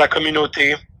monde dans la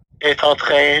communauté est en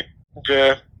train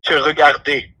de te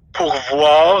regarder pour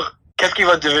voir qu'est-ce qui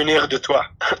va devenir de toi.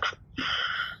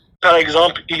 Par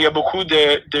exemple, il y a beaucoup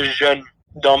de jeunes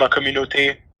dans ma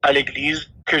communauté à l'église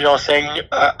que j'enseigne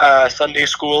à Sunday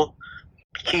School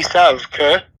qui savent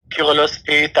que Kirollos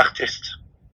est artiste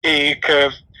et que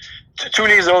tous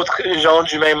les autres gens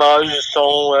du même âge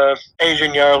sont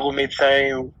ingénieurs ou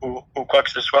médecins ou quoi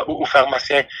que ce soit, ou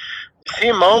pharmaciens.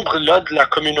 Ces membres-là de la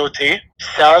communauté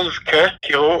savent que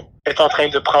Kiro est en train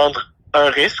de prendre un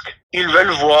risque. Ils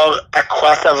veulent voir à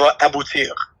quoi ça va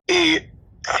aboutir. Et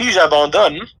si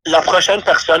j'abandonne, la prochaine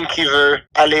personne qui veut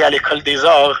aller à l'école des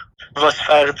arts va se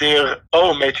faire dire «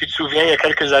 Oh, mais tu te souviens, il y a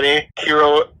quelques années,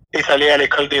 Kiro est allé à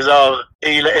l'école des arts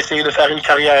et il a essayé de faire une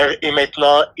carrière et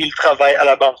maintenant il travaille à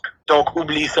la banque. Donc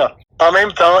oublie ça. » En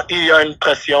même temps, il y a une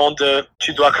pression de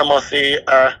tu dois commencer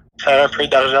à faire un peu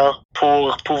d'argent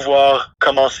pour pouvoir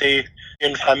commencer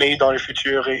une famille dans le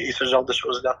futur et ce genre de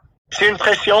choses-là. C'est une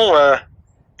pression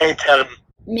interne.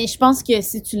 Mais je pense que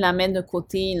si tu la mets de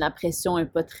côté, la pression est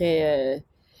pas très...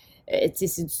 tu sais,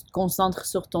 si tu te concentres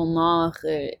sur ton art,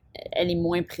 elle est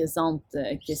moins présente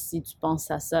que si tu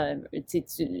penses à ça.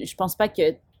 Je pense pas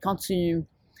que quand tu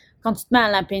te mets à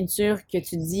la peinture, que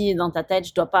tu dis dans ta tête,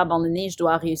 je dois pas abandonner, je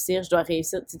dois réussir, tu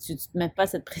te mets pas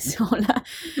cette pression-là.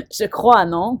 Je crois,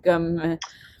 non? Comme...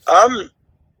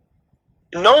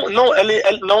 Non, elle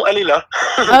est là.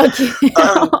 OK.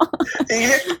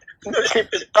 C'est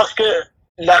parce que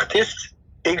l'artiste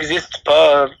n'existe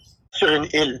pas sur une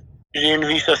île. J'ai une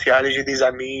vie sociale et j'ai des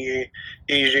amis et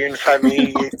j'ai une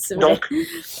famille. Donc,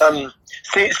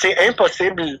 c'est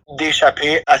impossible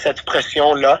d'échapper à cette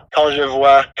pression-là quand je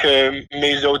vois que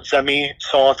mes autres amis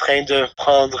sont en train de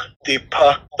prendre des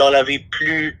pas dans la vie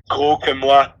plus gros que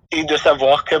moi et de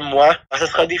savoir que moi, ce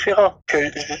sera différent, que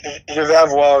je vais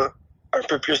avoir un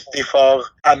peu plus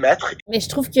d'efforts à mettre. Mais je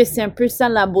trouve que c'est un peu ça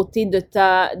la beauté de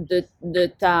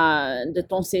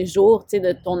ton séjour, tu sais,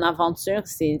 de ton aventure.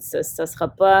 Ça sera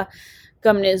pas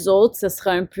comme les autres, ça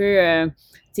sera un peu, tu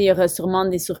sais, il y aura sûrement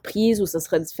des surprises où ça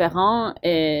sera différent.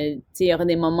 Tu sais, il y aura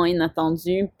des moments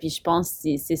inattendus. Puis je pense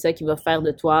que c'est ça qui va faire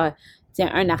de toi, tu sais,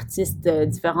 un artiste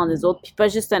différent des autres. Puis pas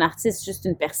juste un artiste, juste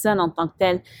une personne en tant que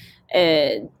telle.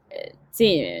 Tu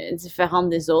sais, différente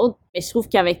des autres. Mais je trouve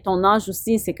qu'avec ton âge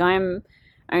aussi, c'est quand même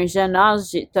un jeune âge,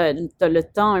 t'as le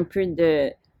temps un peu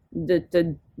de te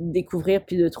découvrir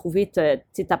puis de trouver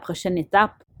ta prochaine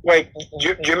étape. Oui,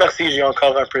 Dieu merci, j'ai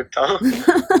encore un peu de temps.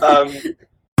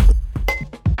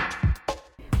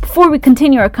 Before we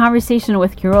continue our conversation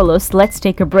with Kirollos, let's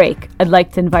take a break. I'd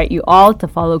like to invite you all to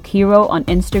follow Kiro on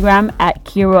Instagram at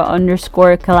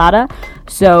Kiro_Kilada.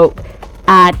 So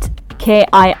at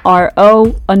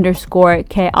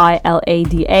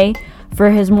KIRO_KILADA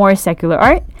for his more secular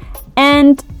art,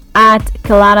 and at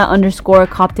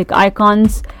Kilada_Coptic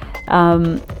Icons,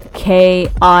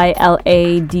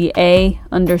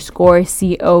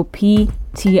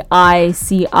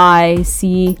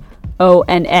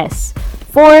 KILADA_COPTICICONS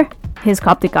for his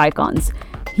Coptic icons.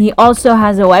 He also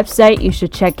has a website you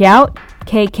should check out,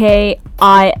 kkilada.com,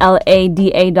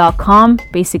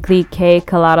 basically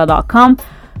kkilada.com.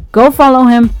 Go follow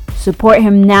him, support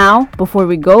him now before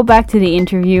we go back to the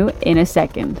interview in a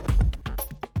second.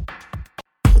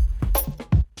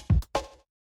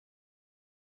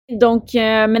 Donc,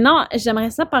 maintenant,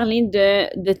 j'aimerais ça parler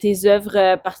de tes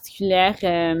œuvres particulières.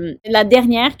 La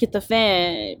dernière que tu as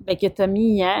fait, que tu as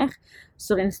mis hier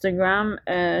sur Instagram,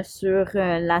 sur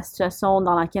la situation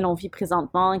dans laquelle on vit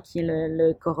présentement, qui est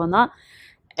le corona.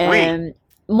 Oui.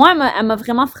 Moi, elle m'a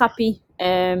vraiment frappée.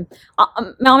 Mais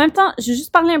en même temps, je vais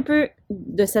juste parler un peu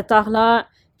de cet art-là,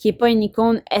 qui est pas une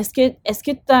icône. Est-ce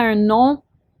que tu as un nom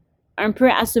un peu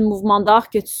à ce mouvement d'art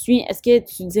que tu suis? Est-ce que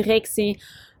tu dirais que c'est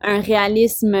un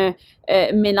réalisme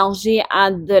mélangé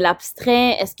à de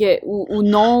l'abstrait? Est-ce que ou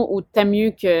non, ou t'aimes mieux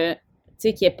que, tu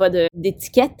sais, qu'il n'y ait pas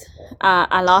d'étiquette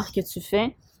à l'art que tu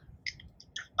fais?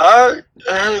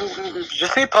 Je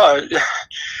sais pas.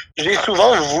 J'ai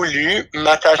souvent voulu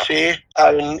m'attacher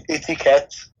à une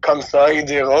étiquette comme ça et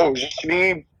dire, oh, je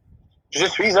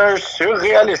suis un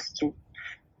surréaliste ou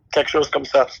quelque chose comme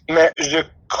ça. Mais je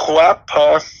crois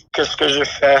pas que ce que je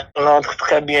fais rentre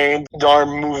très bien dans un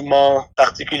mouvement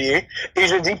particulier. Et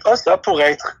je dis pas ça pour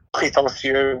être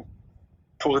prétentieux,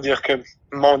 pour dire que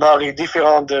mon art est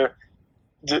différent de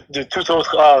tout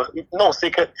autre art. Non,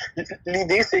 c'est que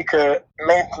l'idée, c'est que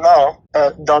maintenant,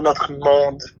 dans notre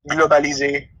monde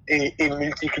globalisé et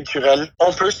multiculturel,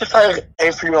 on peut se faire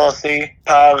influencer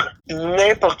par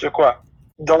n'importe quoi.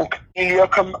 Donc, il y a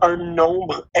comme un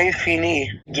nombre infini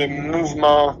de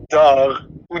mouvements d'art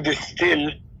ou de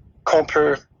styles qu'on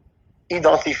peut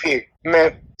identifier.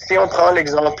 Mais si on prend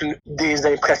l'exemple des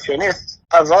impressionnistes,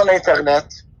 avant l'Internet,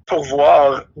 pour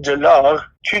voir de l'art,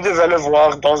 tu devais le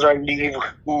voir dans un livre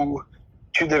ou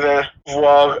tu devais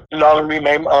voir l'art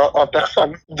lui-même en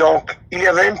personne. Donc, il y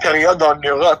avait une période en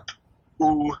Europe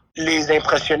où les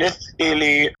impressionnistes et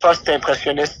les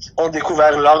post-impressionnistes ont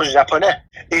découvert l'art japonais.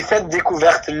 Et cette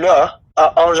découverte-là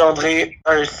a engendré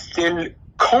un style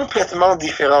complètement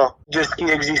différent de ce qui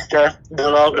existait dans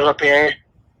l'art européen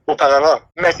auparavant.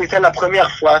 Mais c'était la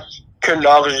première fois que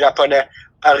l'art japonais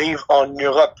arrive en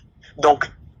Europe. Donc,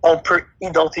 on peut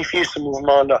identifier ce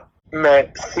mouvement-là. Mais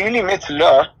ces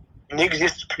limites-là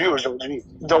n'existent plus aujourd'hui.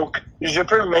 Donc, je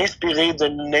peux m'inspirer de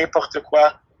n'importe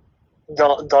quoi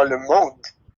dans le monde.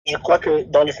 Je crois que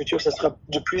dans le futur, ce sera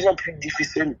de plus en plus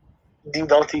difficile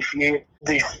d'identifier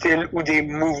des styles ou des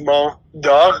mouvements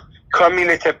d'art comme il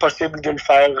était possible de le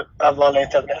faire avant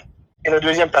l'Internet. Et la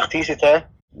deuxième partie, c'était...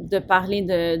 De parler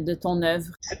de ton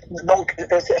œuvre. Donc,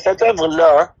 cette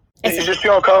œuvre-là, je suis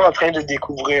encore en train de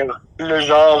découvrir le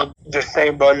genre de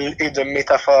symboles et de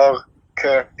métaphores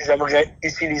que j'aimerais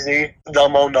utiliser dans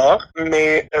mon art,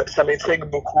 mais ça m'intrigue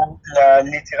beaucoup la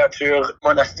littérature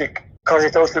monastique. Quand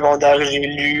j'étais au secondaire, j'ai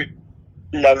lu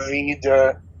la vie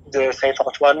de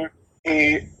Saint-Antoine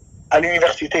et à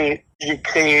l'université, j'ai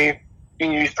créé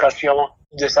une illustration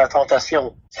de sa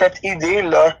tentation. Cette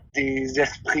idée-là des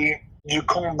esprits, du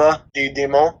combat des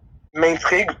démons,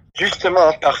 m'intrigue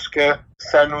justement parce que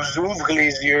ça nous ouvre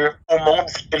les yeux au monde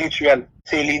spirituel.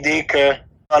 C'est l'idée que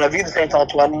dans la vie de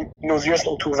Saint-Antoine, nos yeux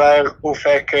sont ouverts au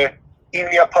fait que il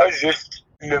n'y a pas juste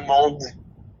le monde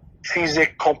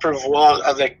physique qu'on peut voir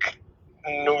avec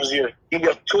nos yeux. Il y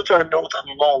a tout un autre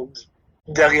monde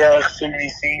derrière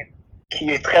celui-ci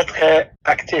qui est très, très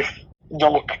actif.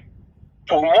 Donc,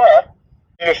 pour moi,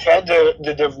 le fait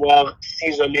de devoir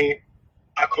s'isoler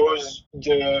à cause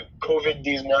de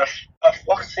COVID-19, a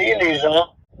forcé les gens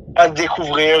à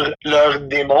découvrir leurs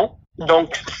démons.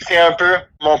 Donc, c'est un peu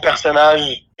mon personnage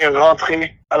est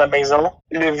rentré à la maison,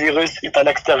 le virus est à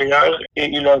l'extérieur et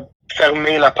il a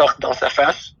fermé la porte dans sa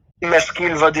face. Mais ce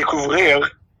qu'il va découvrir,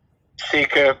 c'est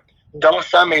que dans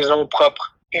sa maison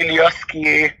propre, il y a ce qui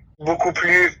est beaucoup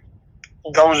plus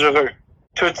dangereux.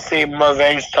 Toutes ces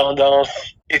mauvaises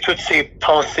tendances et toutes ces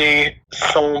pensées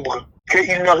sombres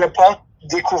qu'il n'aurait pas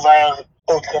découvert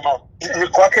autrement. Je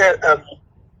crois que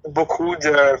beaucoup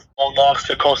de mon art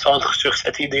se concentre sur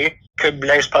cette idée que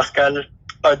Blaise Pascal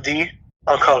a dit.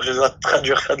 Encore, je dois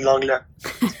traduire ça de l'anglais.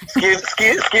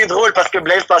 Ce qui est drôle parce que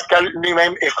Blaise Pascal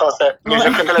lui-même est français, mais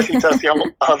je connais la citation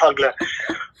en anglais.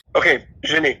 OK,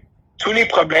 je l'ai. Tous les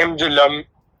problèmes de l'homme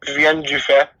viennent du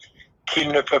fait qu'il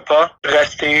ne peut pas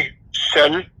rester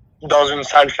seul dans une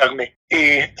salle fermée.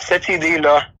 Et cette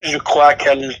idée-là, je crois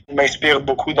qu'elle m'inspire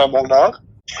beaucoup dans mon art.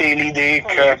 C'est l'idée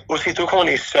que aussitôt qu'on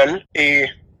est seul et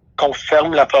qu'on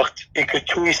ferme la porte et que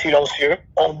tout est silencieux,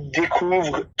 on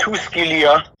découvre tout ce qu'il y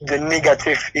a de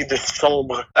négatif et de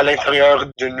sombre à l'intérieur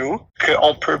de nous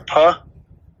qu'on peut pas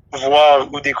voir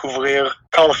ou découvrir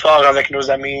quand on sort avec nos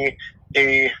amis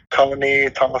et quand on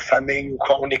est en famille ou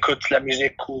quand on écoute la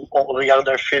musique ou on regarde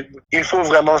un film. Il faut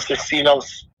vraiment ce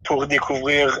silence pour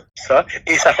découvrir ça.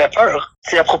 Et ça fait peur.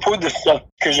 C'est à propos de ça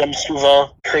que j'aime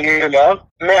souvent créer l'art,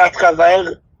 mais à travers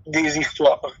des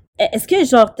histoires. Est-ce que,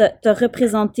 genre, t'as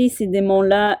représenté ces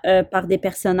démons-là par des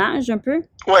personnages, un peu?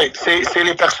 Oui, c'est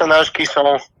les personnages qui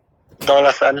sont dans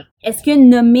la salle. Est-ce que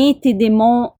nommer tes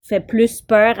démons fait plus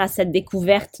peur à cette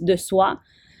découverte de soi?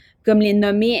 Comme les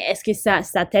nommer, est-ce que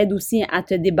ça t'aide aussi à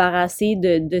te débarrasser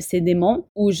de ces démons?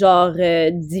 Ou genre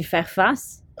d'y faire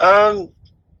face?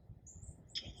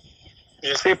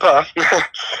 Je sais pas.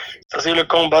 Ça, c'est le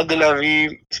combat de la vie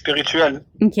spirituelle.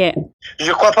 OK.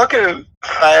 Je crois pas que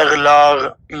faire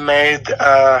l'art m'aide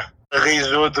à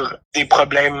résoudre des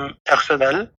problèmes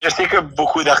personnels. Je sais que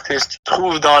beaucoup d'artistes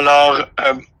trouvent dans l'art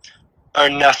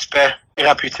un aspect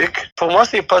thérapeutique. Pour moi,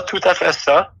 c'est pas tout à fait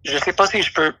ça. Je sais pas si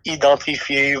je peux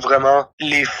identifier vraiment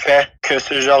les faits que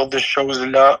ce genre de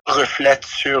choses-là reflètent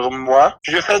sur moi.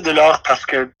 Je fais de l'art parce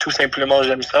que tout simplement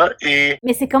j'aime ça et...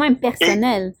 Mais c'est quand même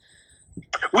personnel.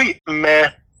 Oui, mais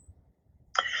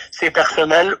c'est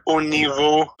personnel au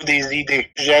niveau des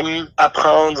idées. J'aime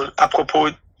apprendre à propos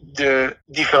de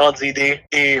différentes idées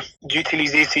et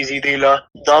d'utiliser ces idées-là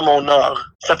dans mon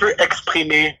art. Ça peut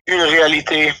exprimer une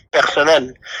réalité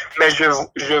personnelle, mais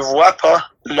je vois pas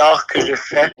l'art que je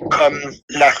fais comme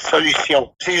la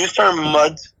solution. C'est juste un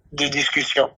mode de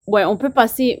discussion. Ouais, on peut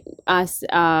passer à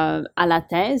la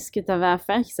thèse que tu avais à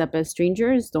faire qui s'appelle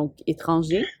Strangers, donc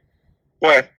étrangers.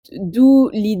 Ouais.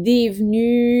 D'où l'idée est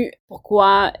venue,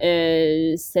 pourquoi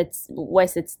cette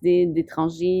idée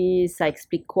d'étranger, ça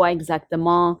explique quoi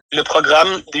exactement? Le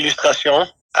programme d'illustration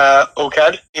à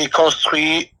OCAD est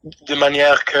construit de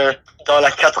manière que dans la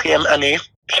 4e année,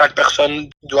 chaque personne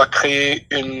doit créer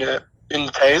une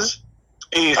thèse.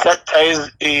 Et cette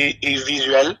thèse est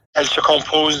visuelle. Elle se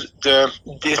compose de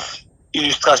 10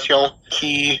 illustrations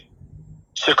qui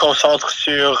se concentrent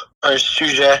sur un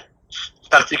sujet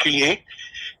particulier.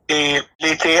 Et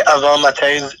l'été avant ma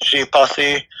thèse, j'ai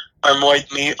passé 1 mois et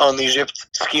demi en Égypte,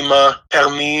 ce qui m'a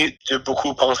permis de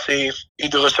beaucoup penser et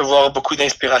de recevoir beaucoup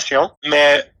d'inspiration.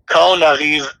 Mais quand on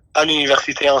arrive à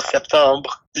l'université en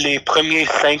septembre, les premiers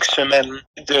 5 semaines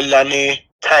de l'année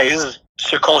thèse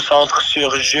se concentrent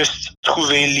sur juste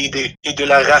trouver l'idée et de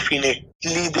la raffiner.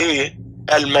 L'idée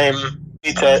elle-même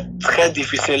était très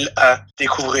difficile à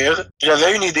découvrir.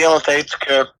 J'avais une idée en tête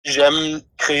que j'aime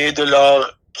créer de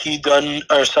l'art qui donne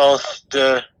un sens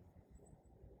de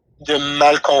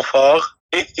malconfort.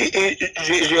 Et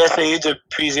j'ai essayé de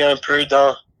puiser un peu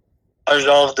dans un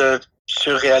genre de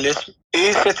surréalisme.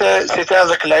 Et c'était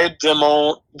avec l'aide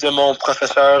de mon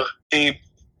professeur. Et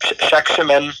chaque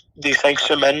semaine, des 5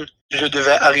 semaines, je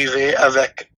devais arriver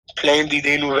avec plein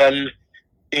d'idées nouvelles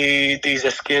et des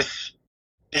esquisses.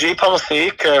 J'ai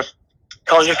pensé que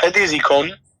quand je fais des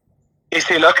icônes, et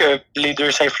c'est là que les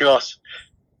deux s'influencent.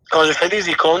 Quand je fais des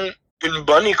icônes, une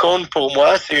bonne icône pour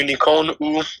moi, c'est une icône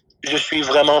où je suis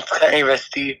vraiment très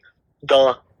investi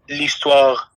dans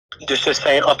l'histoire de ce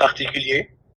saint en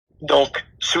particulier. Donc,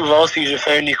 souvent, si je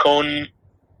fais une icône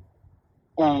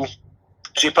où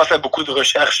j'ai pas fait beaucoup de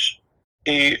recherches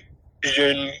et je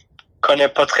ne connais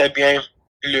pas très bien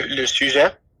le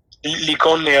sujet,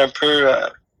 l'icône est un peu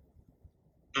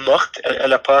morte.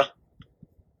 Elle a pas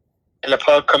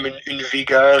comme une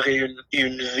vigueur et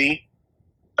une vie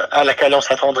à laquelle on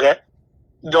s'attendrait.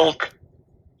 Donc,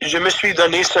 je me suis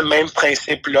donné ce même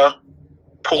principe-là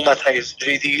pour ma thèse.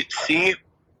 J'ai dit, si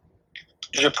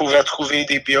je pouvais trouver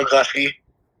des biographies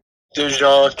de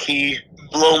gens qui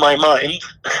blow my mind.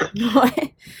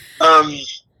 Ouais.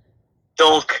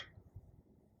 Donc,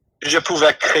 je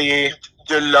pouvais créer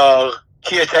de l'art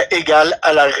qui était égal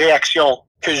à la réaction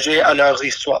que j'ai à leur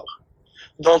histoire.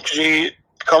 Donc, j'ai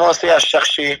commencé à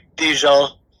chercher des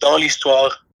gens dans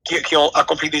l'histoire qui ont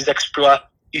accompli des exploits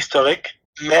historiques,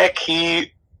 mais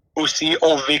qui aussi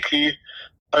ont vécu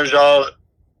un genre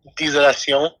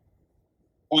d'isolation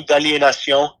ou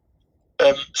d'aliénation,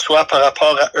 soit par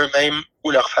rapport à eux-mêmes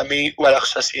ou leur famille ou à leur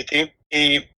société,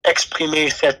 et exprimer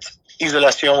cette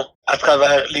isolation à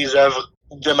travers les œuvres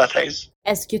de ma thèse.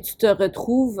 Est-ce que tu te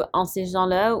retrouves en ces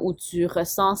gens-là où tu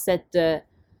ressens cette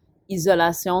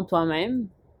isolation toi-même?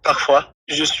 Parfois,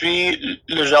 je suis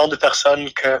le genre de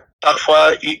personne que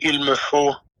parfois il me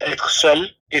faut être seul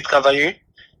et travailler,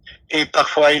 et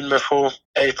parfois il me faut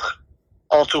être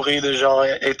entouré de gens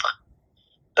et être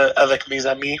avec mes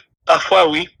amis. Parfois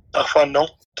oui, parfois non.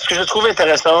 Ce que je trouve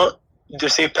intéressant de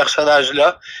ces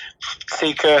personnages-là,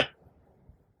 c'est que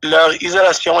leur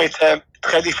isolation était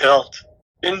très différente.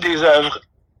 Une des œuvres,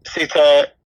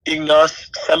 c'était Ignace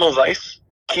Semmelweis,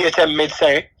 qui était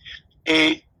médecin,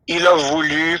 et il a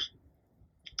voulu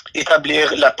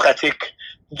établir la pratique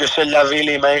de se laver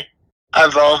les mains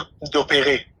avant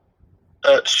d'opérer,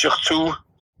 surtout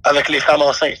avec les femmes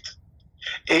enceintes.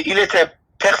 Et il était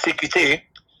persécuté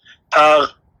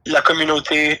par la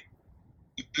communauté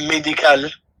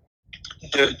médicale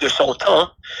de son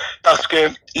temps, parce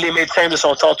que les médecins de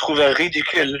son temps trouvaient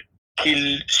ridicule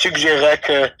qu'il suggérait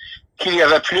qu'il y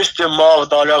avait plus de morts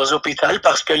dans leurs hôpitaux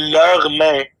parce que leurs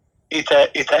mains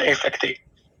étaient infectées.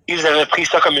 Ils avaient pris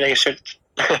ça comme une insulte.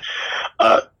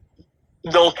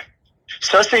 Donc,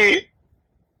 ça, c'est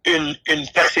une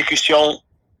persécution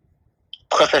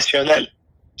professionnelle.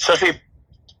 Ça, c'est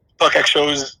pas quelque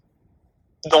chose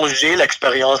dont j'ai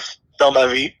l'expérience dans ma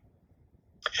vie.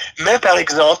 Mais par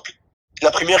exemple, la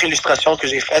première illustration que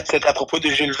j'ai faite, c'est à propos de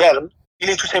Jules Verne. Il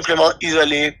est tout simplement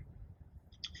isolé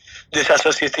de sa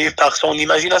société par son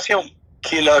imagination.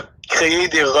 Qu'il a créé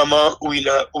des romans où il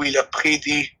a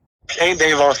prédit plein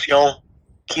d'inventions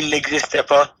qui n'existaient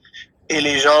pas et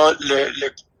les gens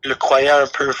le croyaient un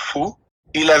peu fou.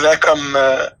 Il avait comme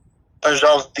un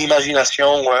genre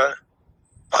d'imagination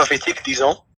prophétique,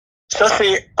 disons. Ça,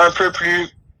 c'est un peu plus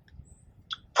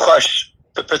proche,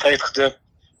 peut-être,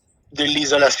 de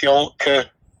l'isolation que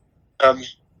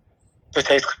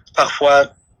peut-être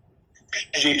parfois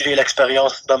j'ai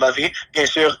l'expérience dans ma vie. Bien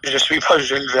sûr, je suis pas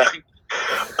Jules Verne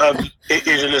et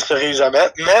je le serai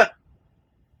jamais, mais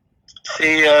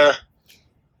c'est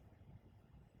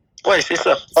ouais, c'est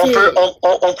ça.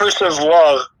 On peut se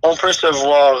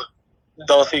voir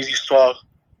dans ces histoires.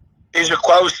 Et je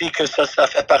crois aussi que ça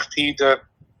fait partie de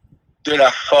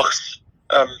la force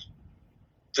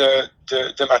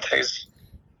de ma thèse.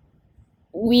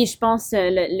 Oui, je pense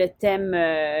le thème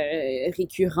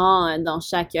récurrent dans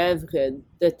chaque œuvre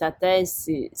de ta thèse,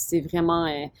 c'est vraiment,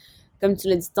 comme tu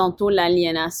l'as dit tantôt,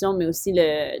 l'aliénation, mais aussi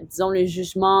disons, le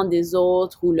jugement des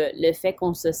autres ou le fait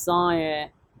qu'on se sent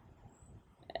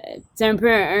c'est un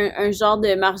peu un genre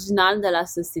de marginal de la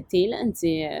société, là,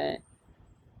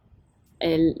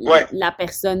 Ouais. La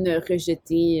personne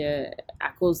rejetée à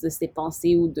cause de ses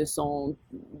pensées ou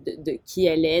de qui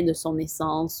elle est, de son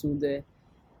essence ou de...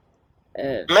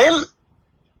 Même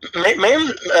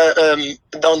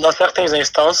dans certaines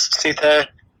instances, c'était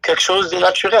quelque chose de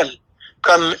naturel.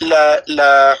 Comme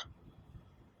la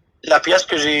pièce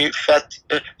que j'ai faite,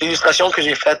 l'illustration que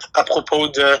j'ai faite à propos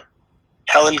de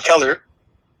Helen Keller,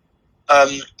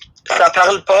 ça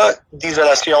parle pas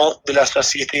d'isolation de la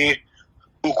société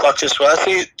ou quoi que ce soit.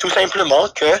 C'est tout simplement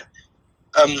que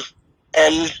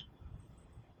elle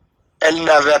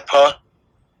n'avait pas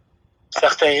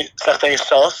certains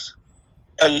sens.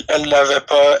 Elle n'avait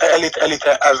pas, elle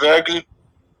était aveugle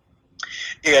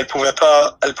et elle pouvait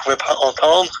pas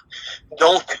entendre.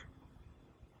 Donc,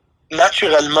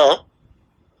 naturellement,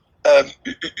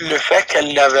 le fait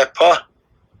qu'elle n'avait pas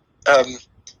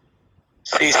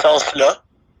ces sens-là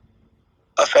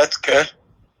a fait que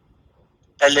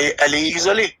elle est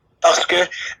isolée parce que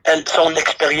son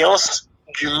expérience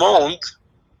du monde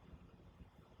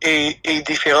est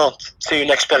différente. C'est une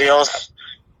expérience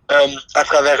à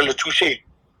travers le toucher.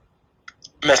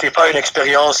 Mais c'est pas une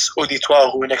expérience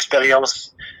auditoire ou une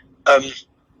expérience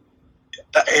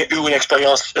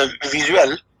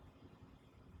visuelle.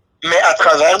 Mais à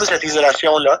travers de cette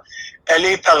isolation-là, elle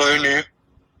est parvenue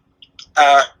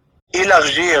à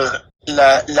élargir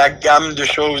la gamme de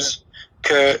choses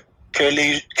que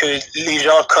les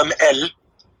gens comme elle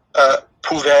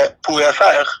pouvaient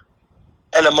faire.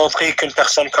 elle a montré qu'une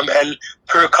personne comme elle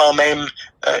peut quand même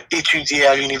étudier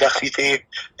à l'université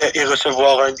et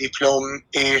recevoir un diplôme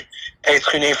et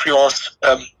être une influence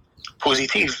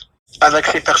positive. Avec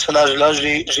ces personnages-là,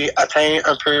 j'ai atteint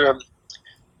un peu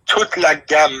toute la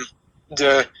gamme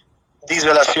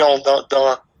d'isolation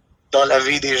dans la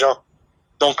vie des gens.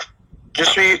 Donc,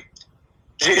 j'ai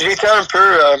été un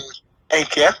peu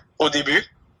inquiet au début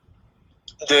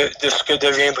de ce que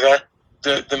deviendrait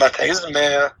de ma thèse,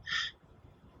 mais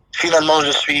finalement,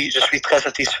 je suis très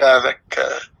satisfait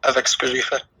avec ce que j'ai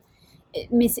fait.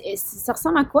 Mais ça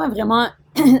ressemble à quoi vraiment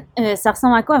ça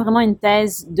ressemble à quoi vraiment une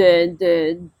thèse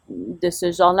de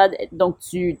ce genre-là? Donc,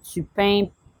 tu peins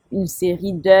une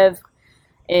série d'œuvres.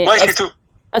 Oui, c'est tout.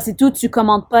 Ah, c'est tout? Tu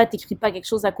commentes pas, t'écris pas quelque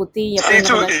chose à côté? Y a c'est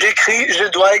tout. Je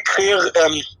dois écrire...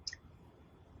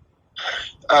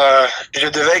 je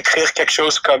devais écrire quelque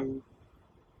chose comme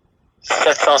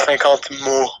 750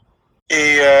 mots.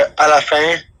 Et à la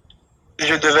fin,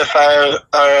 je devais faire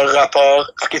un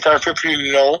rapport, ce qui était un peu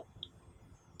plus long,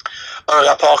 un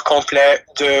rapport complet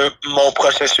de mon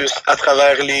processus à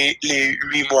travers les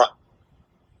 8 mois.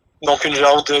 Donc, une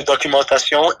genre de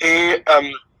documentation et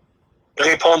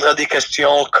répondre à des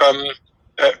questions comme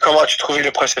comment tu trouvais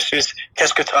le processus,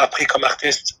 qu'est-ce que tu as appris comme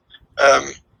artiste,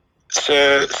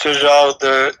 ce genre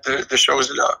de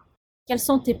choses-là. Quels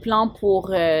sont tes plans pour,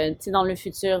 dans le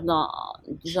futur, dans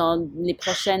genre les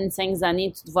prochaines 5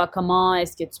 années, tu te vois comment?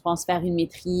 Est-ce que tu penses faire une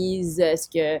maîtrise? Est-ce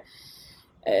que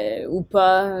ou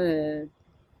pas?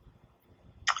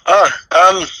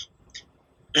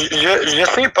 Je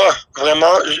sais pas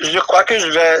vraiment. Je crois que je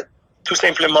vais tout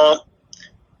simplement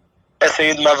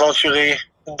essayer de m'aventurer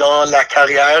dans la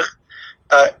carrière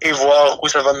et voir où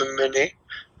ça va me mener.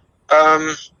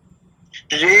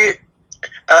 J'ai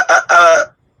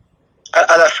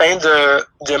à la fin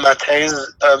de ma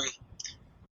thèse,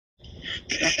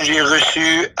 j'ai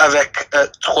reçu avec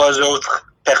 3 autres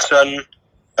personnes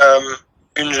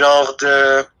une genre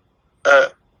de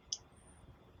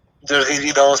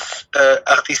résidence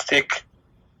artistique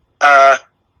à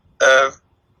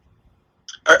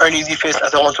un édifice à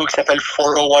Toronto qui s'appelle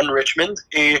 401 Richmond.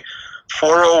 Et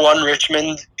 401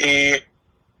 Richmond est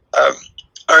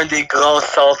un des grands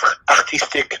centres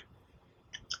artistiques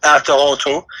à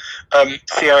Toronto.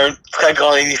 C'est un très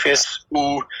grand édifice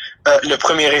où le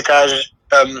premier étage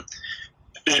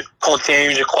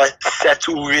contient, je crois, 7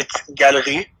 ou 8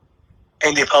 galeries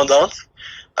indépendantes.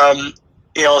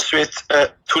 Et ensuite,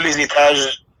 tous les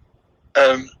étages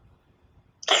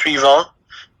suivants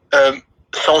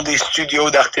sont des studios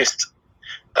d'artistes.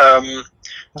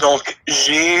 Donc,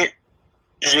 j'ai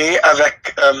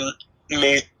avec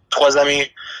mes 3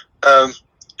 amis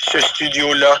ce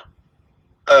studio-là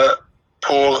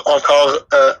pour encore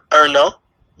 1 an,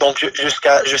 donc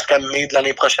jusqu'à mai de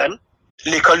l'année prochaine.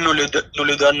 L'école nous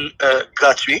le donne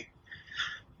gratuit.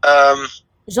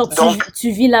 Genre,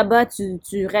 tu vis là-bas,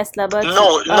 tu restes là-bas?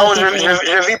 Non,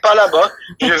 je vis pas là-bas.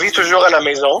 Je vis toujours à la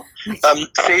maison.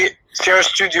 C'est un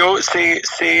studio, c'est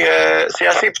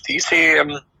assez petit. C'est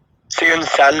une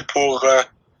salle pour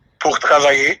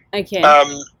travailler. Okay.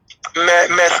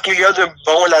 Mais ce qu'il y a de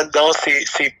bon là-dedans,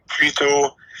 c'est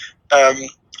plutôt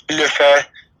le fait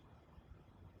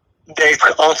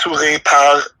d'être entouré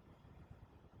par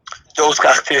d'autres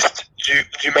artistes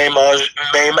du même âge,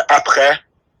 même après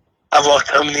avoir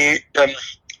terminé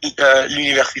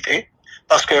l'université.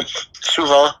 Parce que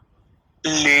souvent,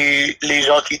 les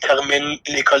gens qui terminent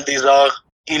l'école des arts,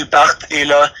 ils partent et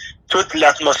là, toute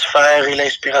l'atmosphère et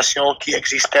l'inspiration qui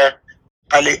existait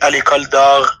à l'école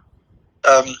d'art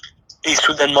est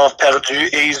soudainement perdue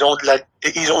et ils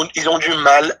ont du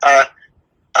mal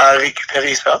à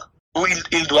récupérer ça. Ou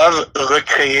ils doivent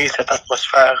recréer cette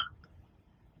atmosphère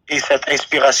et cette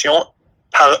inspiration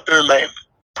par eux-mêmes.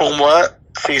 Pour moi,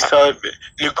 c'est ça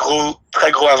le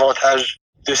très gros avantage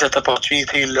de cette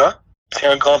opportunité-là. C'est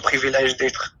un grand privilège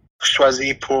d'être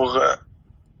choisi pour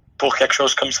quelque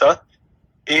chose comme ça.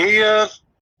 Et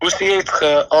aussi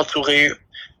être entouré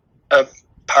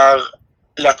par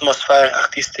l'atmosphère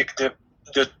artistique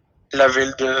de la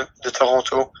ville de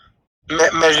Toronto.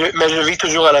 Mais je vis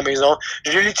toujours à la maison.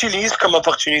 Je l'utilise comme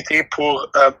opportunité pour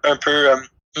un peu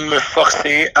me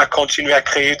forcer à continuer à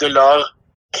créer de l'art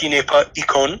qui n'est pas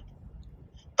icône.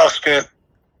 Parce que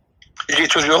j'ai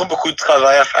toujours beaucoup de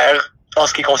travail à faire en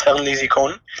ce qui concerne les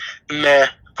icônes. Mais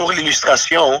pour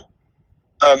l'illustration,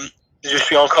 je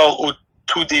suis encore au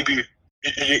tout début.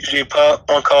 J'ai pas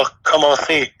encore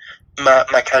commencé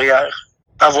ma carrière.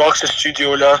 Avoir ce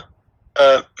studio-là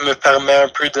me permet un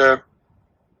peu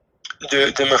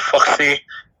de me forcer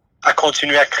à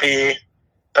continuer à créer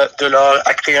de l'art,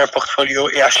 à créer un portfolio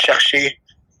et à chercher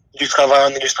du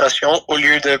travail en illustration au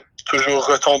lieu de toujours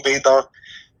retomber dans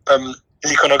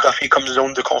l'iconographie comme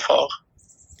zone de confort.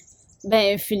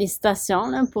 Ben, félicitations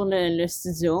là, pour le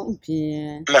studio. Puis,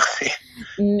 Merci.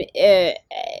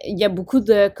 il y a beaucoup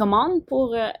de commandes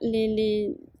pour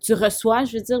Tu reçois,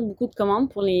 je veux dire, beaucoup de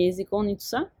commandes pour les icônes et tout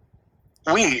ça?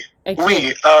 Oui, Okay.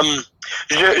 oui.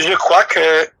 Je crois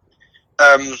que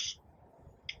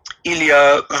il y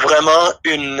a vraiment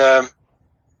une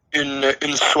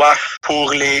soif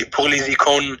pour les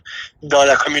icônes dans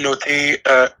la communauté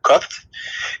copte.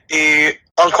 Et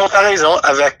en comparaison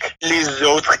avec les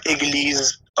autres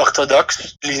églises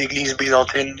orthodoxes, les églises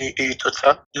byzantines et tout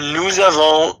ça, nous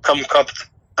avons comme copte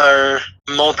un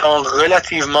montant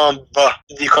relativement bas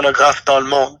d'iconographes dans le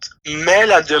monde. Mais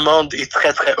la demande est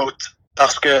très très haute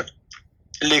parce que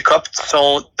les coptes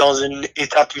sont dans une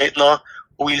étape maintenant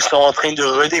où ils sont en train de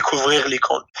redécouvrir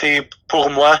l'icône. C'est pour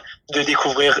moi de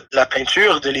découvrir la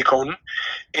peinture de l'icône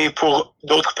et pour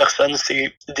d'autres personnes,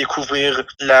 c'est découvrir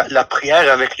la prière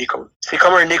avec l'icône. C'est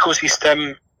comme un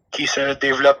écosystème qui se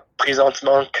développe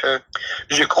présentement que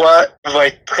je crois va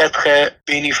être très très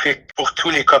bénéfique pour tous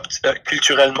les coptes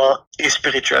culturellement et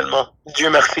spirituellement. Dieu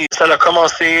merci. Ça a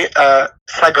commencé à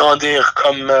s'agrandir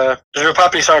comme je veux pas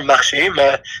appeler ça un marché,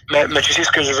 mais tu sais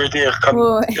ce que je veux dire,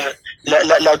 comme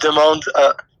la demande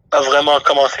a vraiment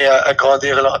commencé à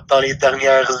grandir dans les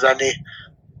dernières années.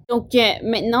 Donc,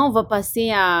 maintenant, on va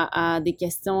passer à des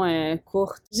questions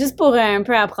courtes, juste pour un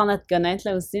peu apprendre à te connaître,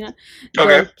 là, aussi. Là.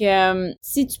 Okay. Donc,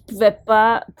 si tu pouvais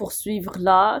pas poursuivre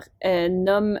l'art,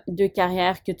 nomme 2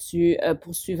 carrières que tu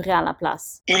poursuivrais à la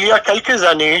place. Il y a quelques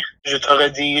années, je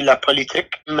t'aurais dit la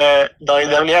politique, mais dans les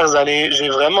dernières années, j'ai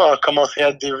vraiment commencé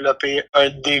à développer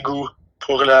un dégoût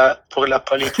pour la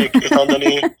politique, étant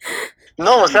donné...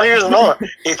 Non, sérieusement,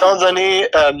 étant donné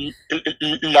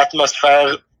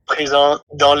l'atmosphère présent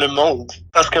dans le monde.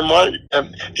 Parce que moi,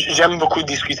 j'aime beaucoup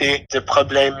discuter de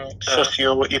problèmes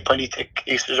sociaux et politiques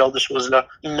et ce genre de choses-là.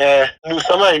 Mais nous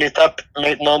sommes à une étape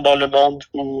maintenant dans le monde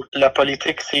où la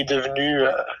politique, c'est devenu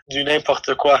du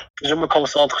n'importe quoi. Je me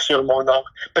concentre sur mon art.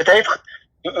 Peut-être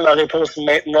ma réponse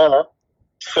maintenant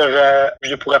serait,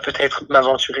 je pourrais peut-être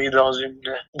m'aventurer dans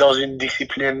une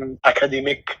discipline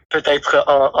académique, peut-être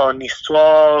en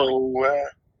histoire ou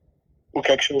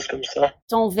quelque chose comme ça.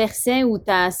 Ton verset ou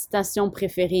ta citation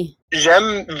préférée?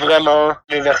 J'aime vraiment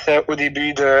le verset au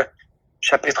début de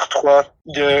chapitre 3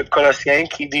 de Colossiens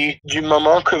qui dit « Du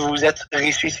moment que vous êtes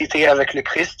ressuscité avec le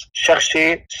Christ,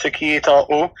 cherchez ce qui est en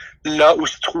haut, là où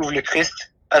se trouve le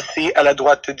Christ, assis à la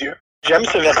droite de Dieu. » J'aime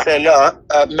ce verset-là,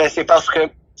 mais c'est parce que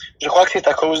je crois que c'est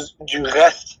à cause du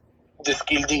reste de ce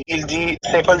qu'il dit. Il dit,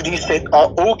 Saint Paul dit, c'est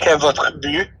en haut qu'est votre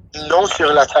but, non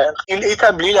sur la terre. Il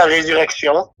établit la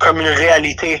résurrection comme une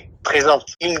réalité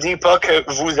présente. Il dit pas que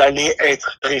vous allez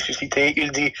être ressuscité.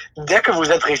 Il dit, dès que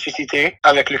vous êtes ressuscité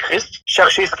avec le Christ,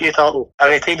 cherchez ce qui est en haut.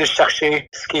 Arrêtez de chercher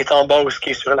ce qui est en bas ou ce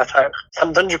qui est sur la terre. Ça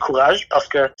me donne du courage parce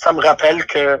que ça me rappelle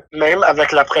que même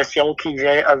avec la pression qui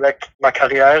vient avec ma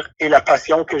carrière et la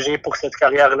passion que j'ai pour cette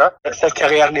carrière-là, cette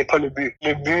carrière n'est pas le but.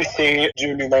 Le but, c'est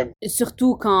Dieu lui-même.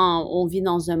 Surtout quand on vit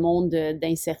dans un monde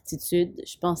d'incertitude,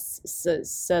 je pense que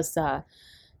ça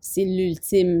c'est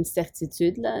l'ultime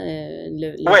certitude, là.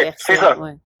 Oui, c'est ça.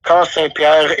 Ouais. Quand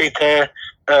Saint-Pierre était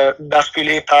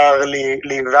basculé par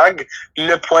les vagues,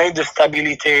 le point de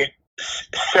stabilité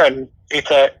seul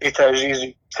était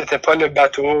Jésus. C'était pas le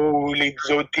bateau ou les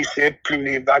autres disciples ou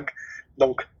les vagues.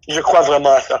 Donc, je crois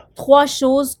vraiment à ça. 3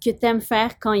 choses que t'aimes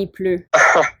faire quand il pleut.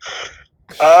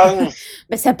 Ben,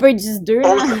 ça peut être juste 2.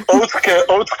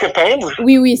 Autre que peindre?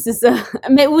 Oui, c'est ça.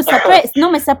 Mais ça peut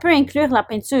non, mais ça peut inclure la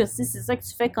peinture. Si c'est ça que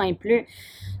tu fais quand il pleut,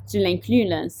 tu l'inclus,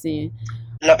 là. C'est...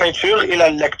 La peinture et la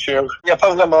lecture. Il n'y a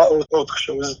pas vraiment autre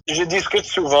chose. Je discute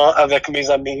souvent avec mes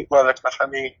amis ou avec ma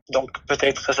famille, donc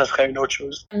peut-être que ça serait une autre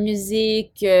chose.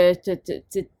 Musique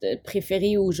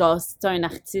préférée ou genre si t'as un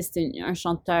artiste, un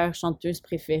chanteur, chanteuse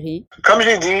préférée? Comme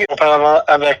j'ai dit auparavant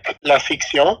avec la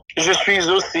fiction, je suis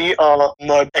aussi en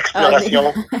mode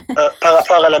exploration par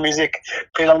rapport à la musique.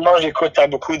 Présentement, j'écoute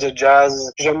beaucoup de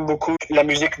jazz. J'aime beaucoup la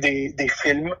musique des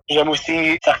films. J'aime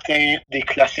aussi certains des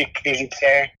classiques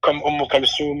égyptiens comme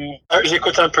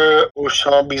J'écoute un peu au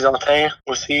chant byzantin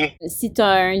aussi. Si tu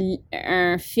as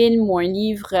un film ou un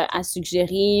livre à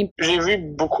suggérer... J'ai vu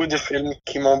beaucoup de films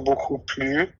qui m'ont beaucoup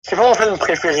plu. C'est pas mon film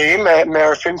préféré, mais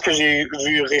un film que j'ai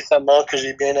vu récemment, que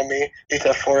j'ai bien aimé,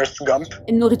 était Forrest Gump.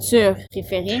 Une nourriture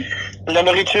préférée? La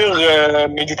nourriture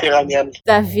méditerranéenne.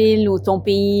 Ta ville ou ton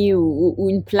pays ou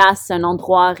une place, un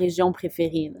endroit, région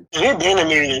préférée? Là. J'ai bien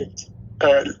aimé l'Égypte.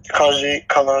 Quand j'ai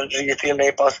été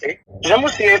l'année passée. J'aime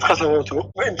aussi être à Toronto.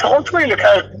 Toronto et le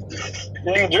Canada,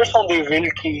 les deux sont des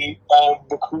villes qui ont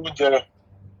beaucoup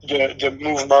de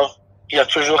mouvement. Il y a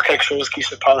toujours quelque chose qui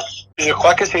se passe. Je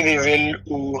crois que c'est des villes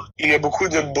où il y a beaucoup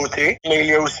de beauté, mais il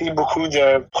y a aussi beaucoup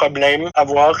de problèmes à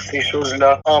voir ces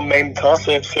choses-là en même temps.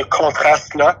 Ce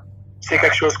contraste-là, c'est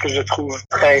quelque chose que je trouve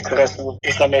très intéressant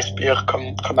et ça m'inspire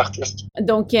comme artiste.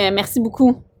 Donc, merci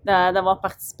beaucoup d'avoir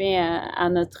participé à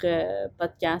notre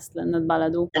podcast, là, notre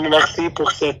balado. Merci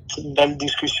pour cette belle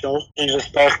discussion et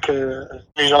j'espère que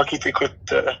les gens qui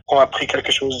t'écoutent ont appris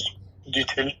quelque chose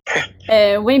d'utile.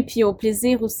 Oui, puis au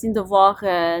plaisir aussi de voir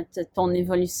ton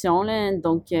évolution, là.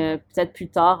 Donc, peut-être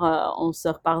plus tard, on se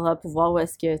reparlera pour voir où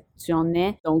est-ce que tu en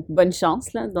es. Donc, bonne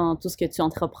chance là, dans tout ce que tu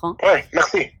entreprends. Ouais,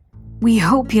 merci. We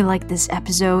hope you liked this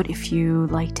episode. If you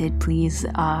liked it, please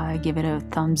give it a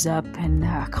thumbs up and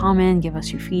comment, give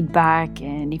us your feedback.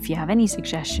 And if you have any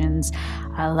suggestions,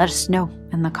 let us know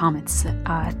in the comments.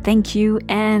 Thank you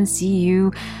and see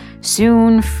you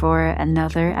soon for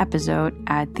another episode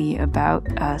at the About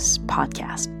Us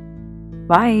podcast.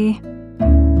 Bye!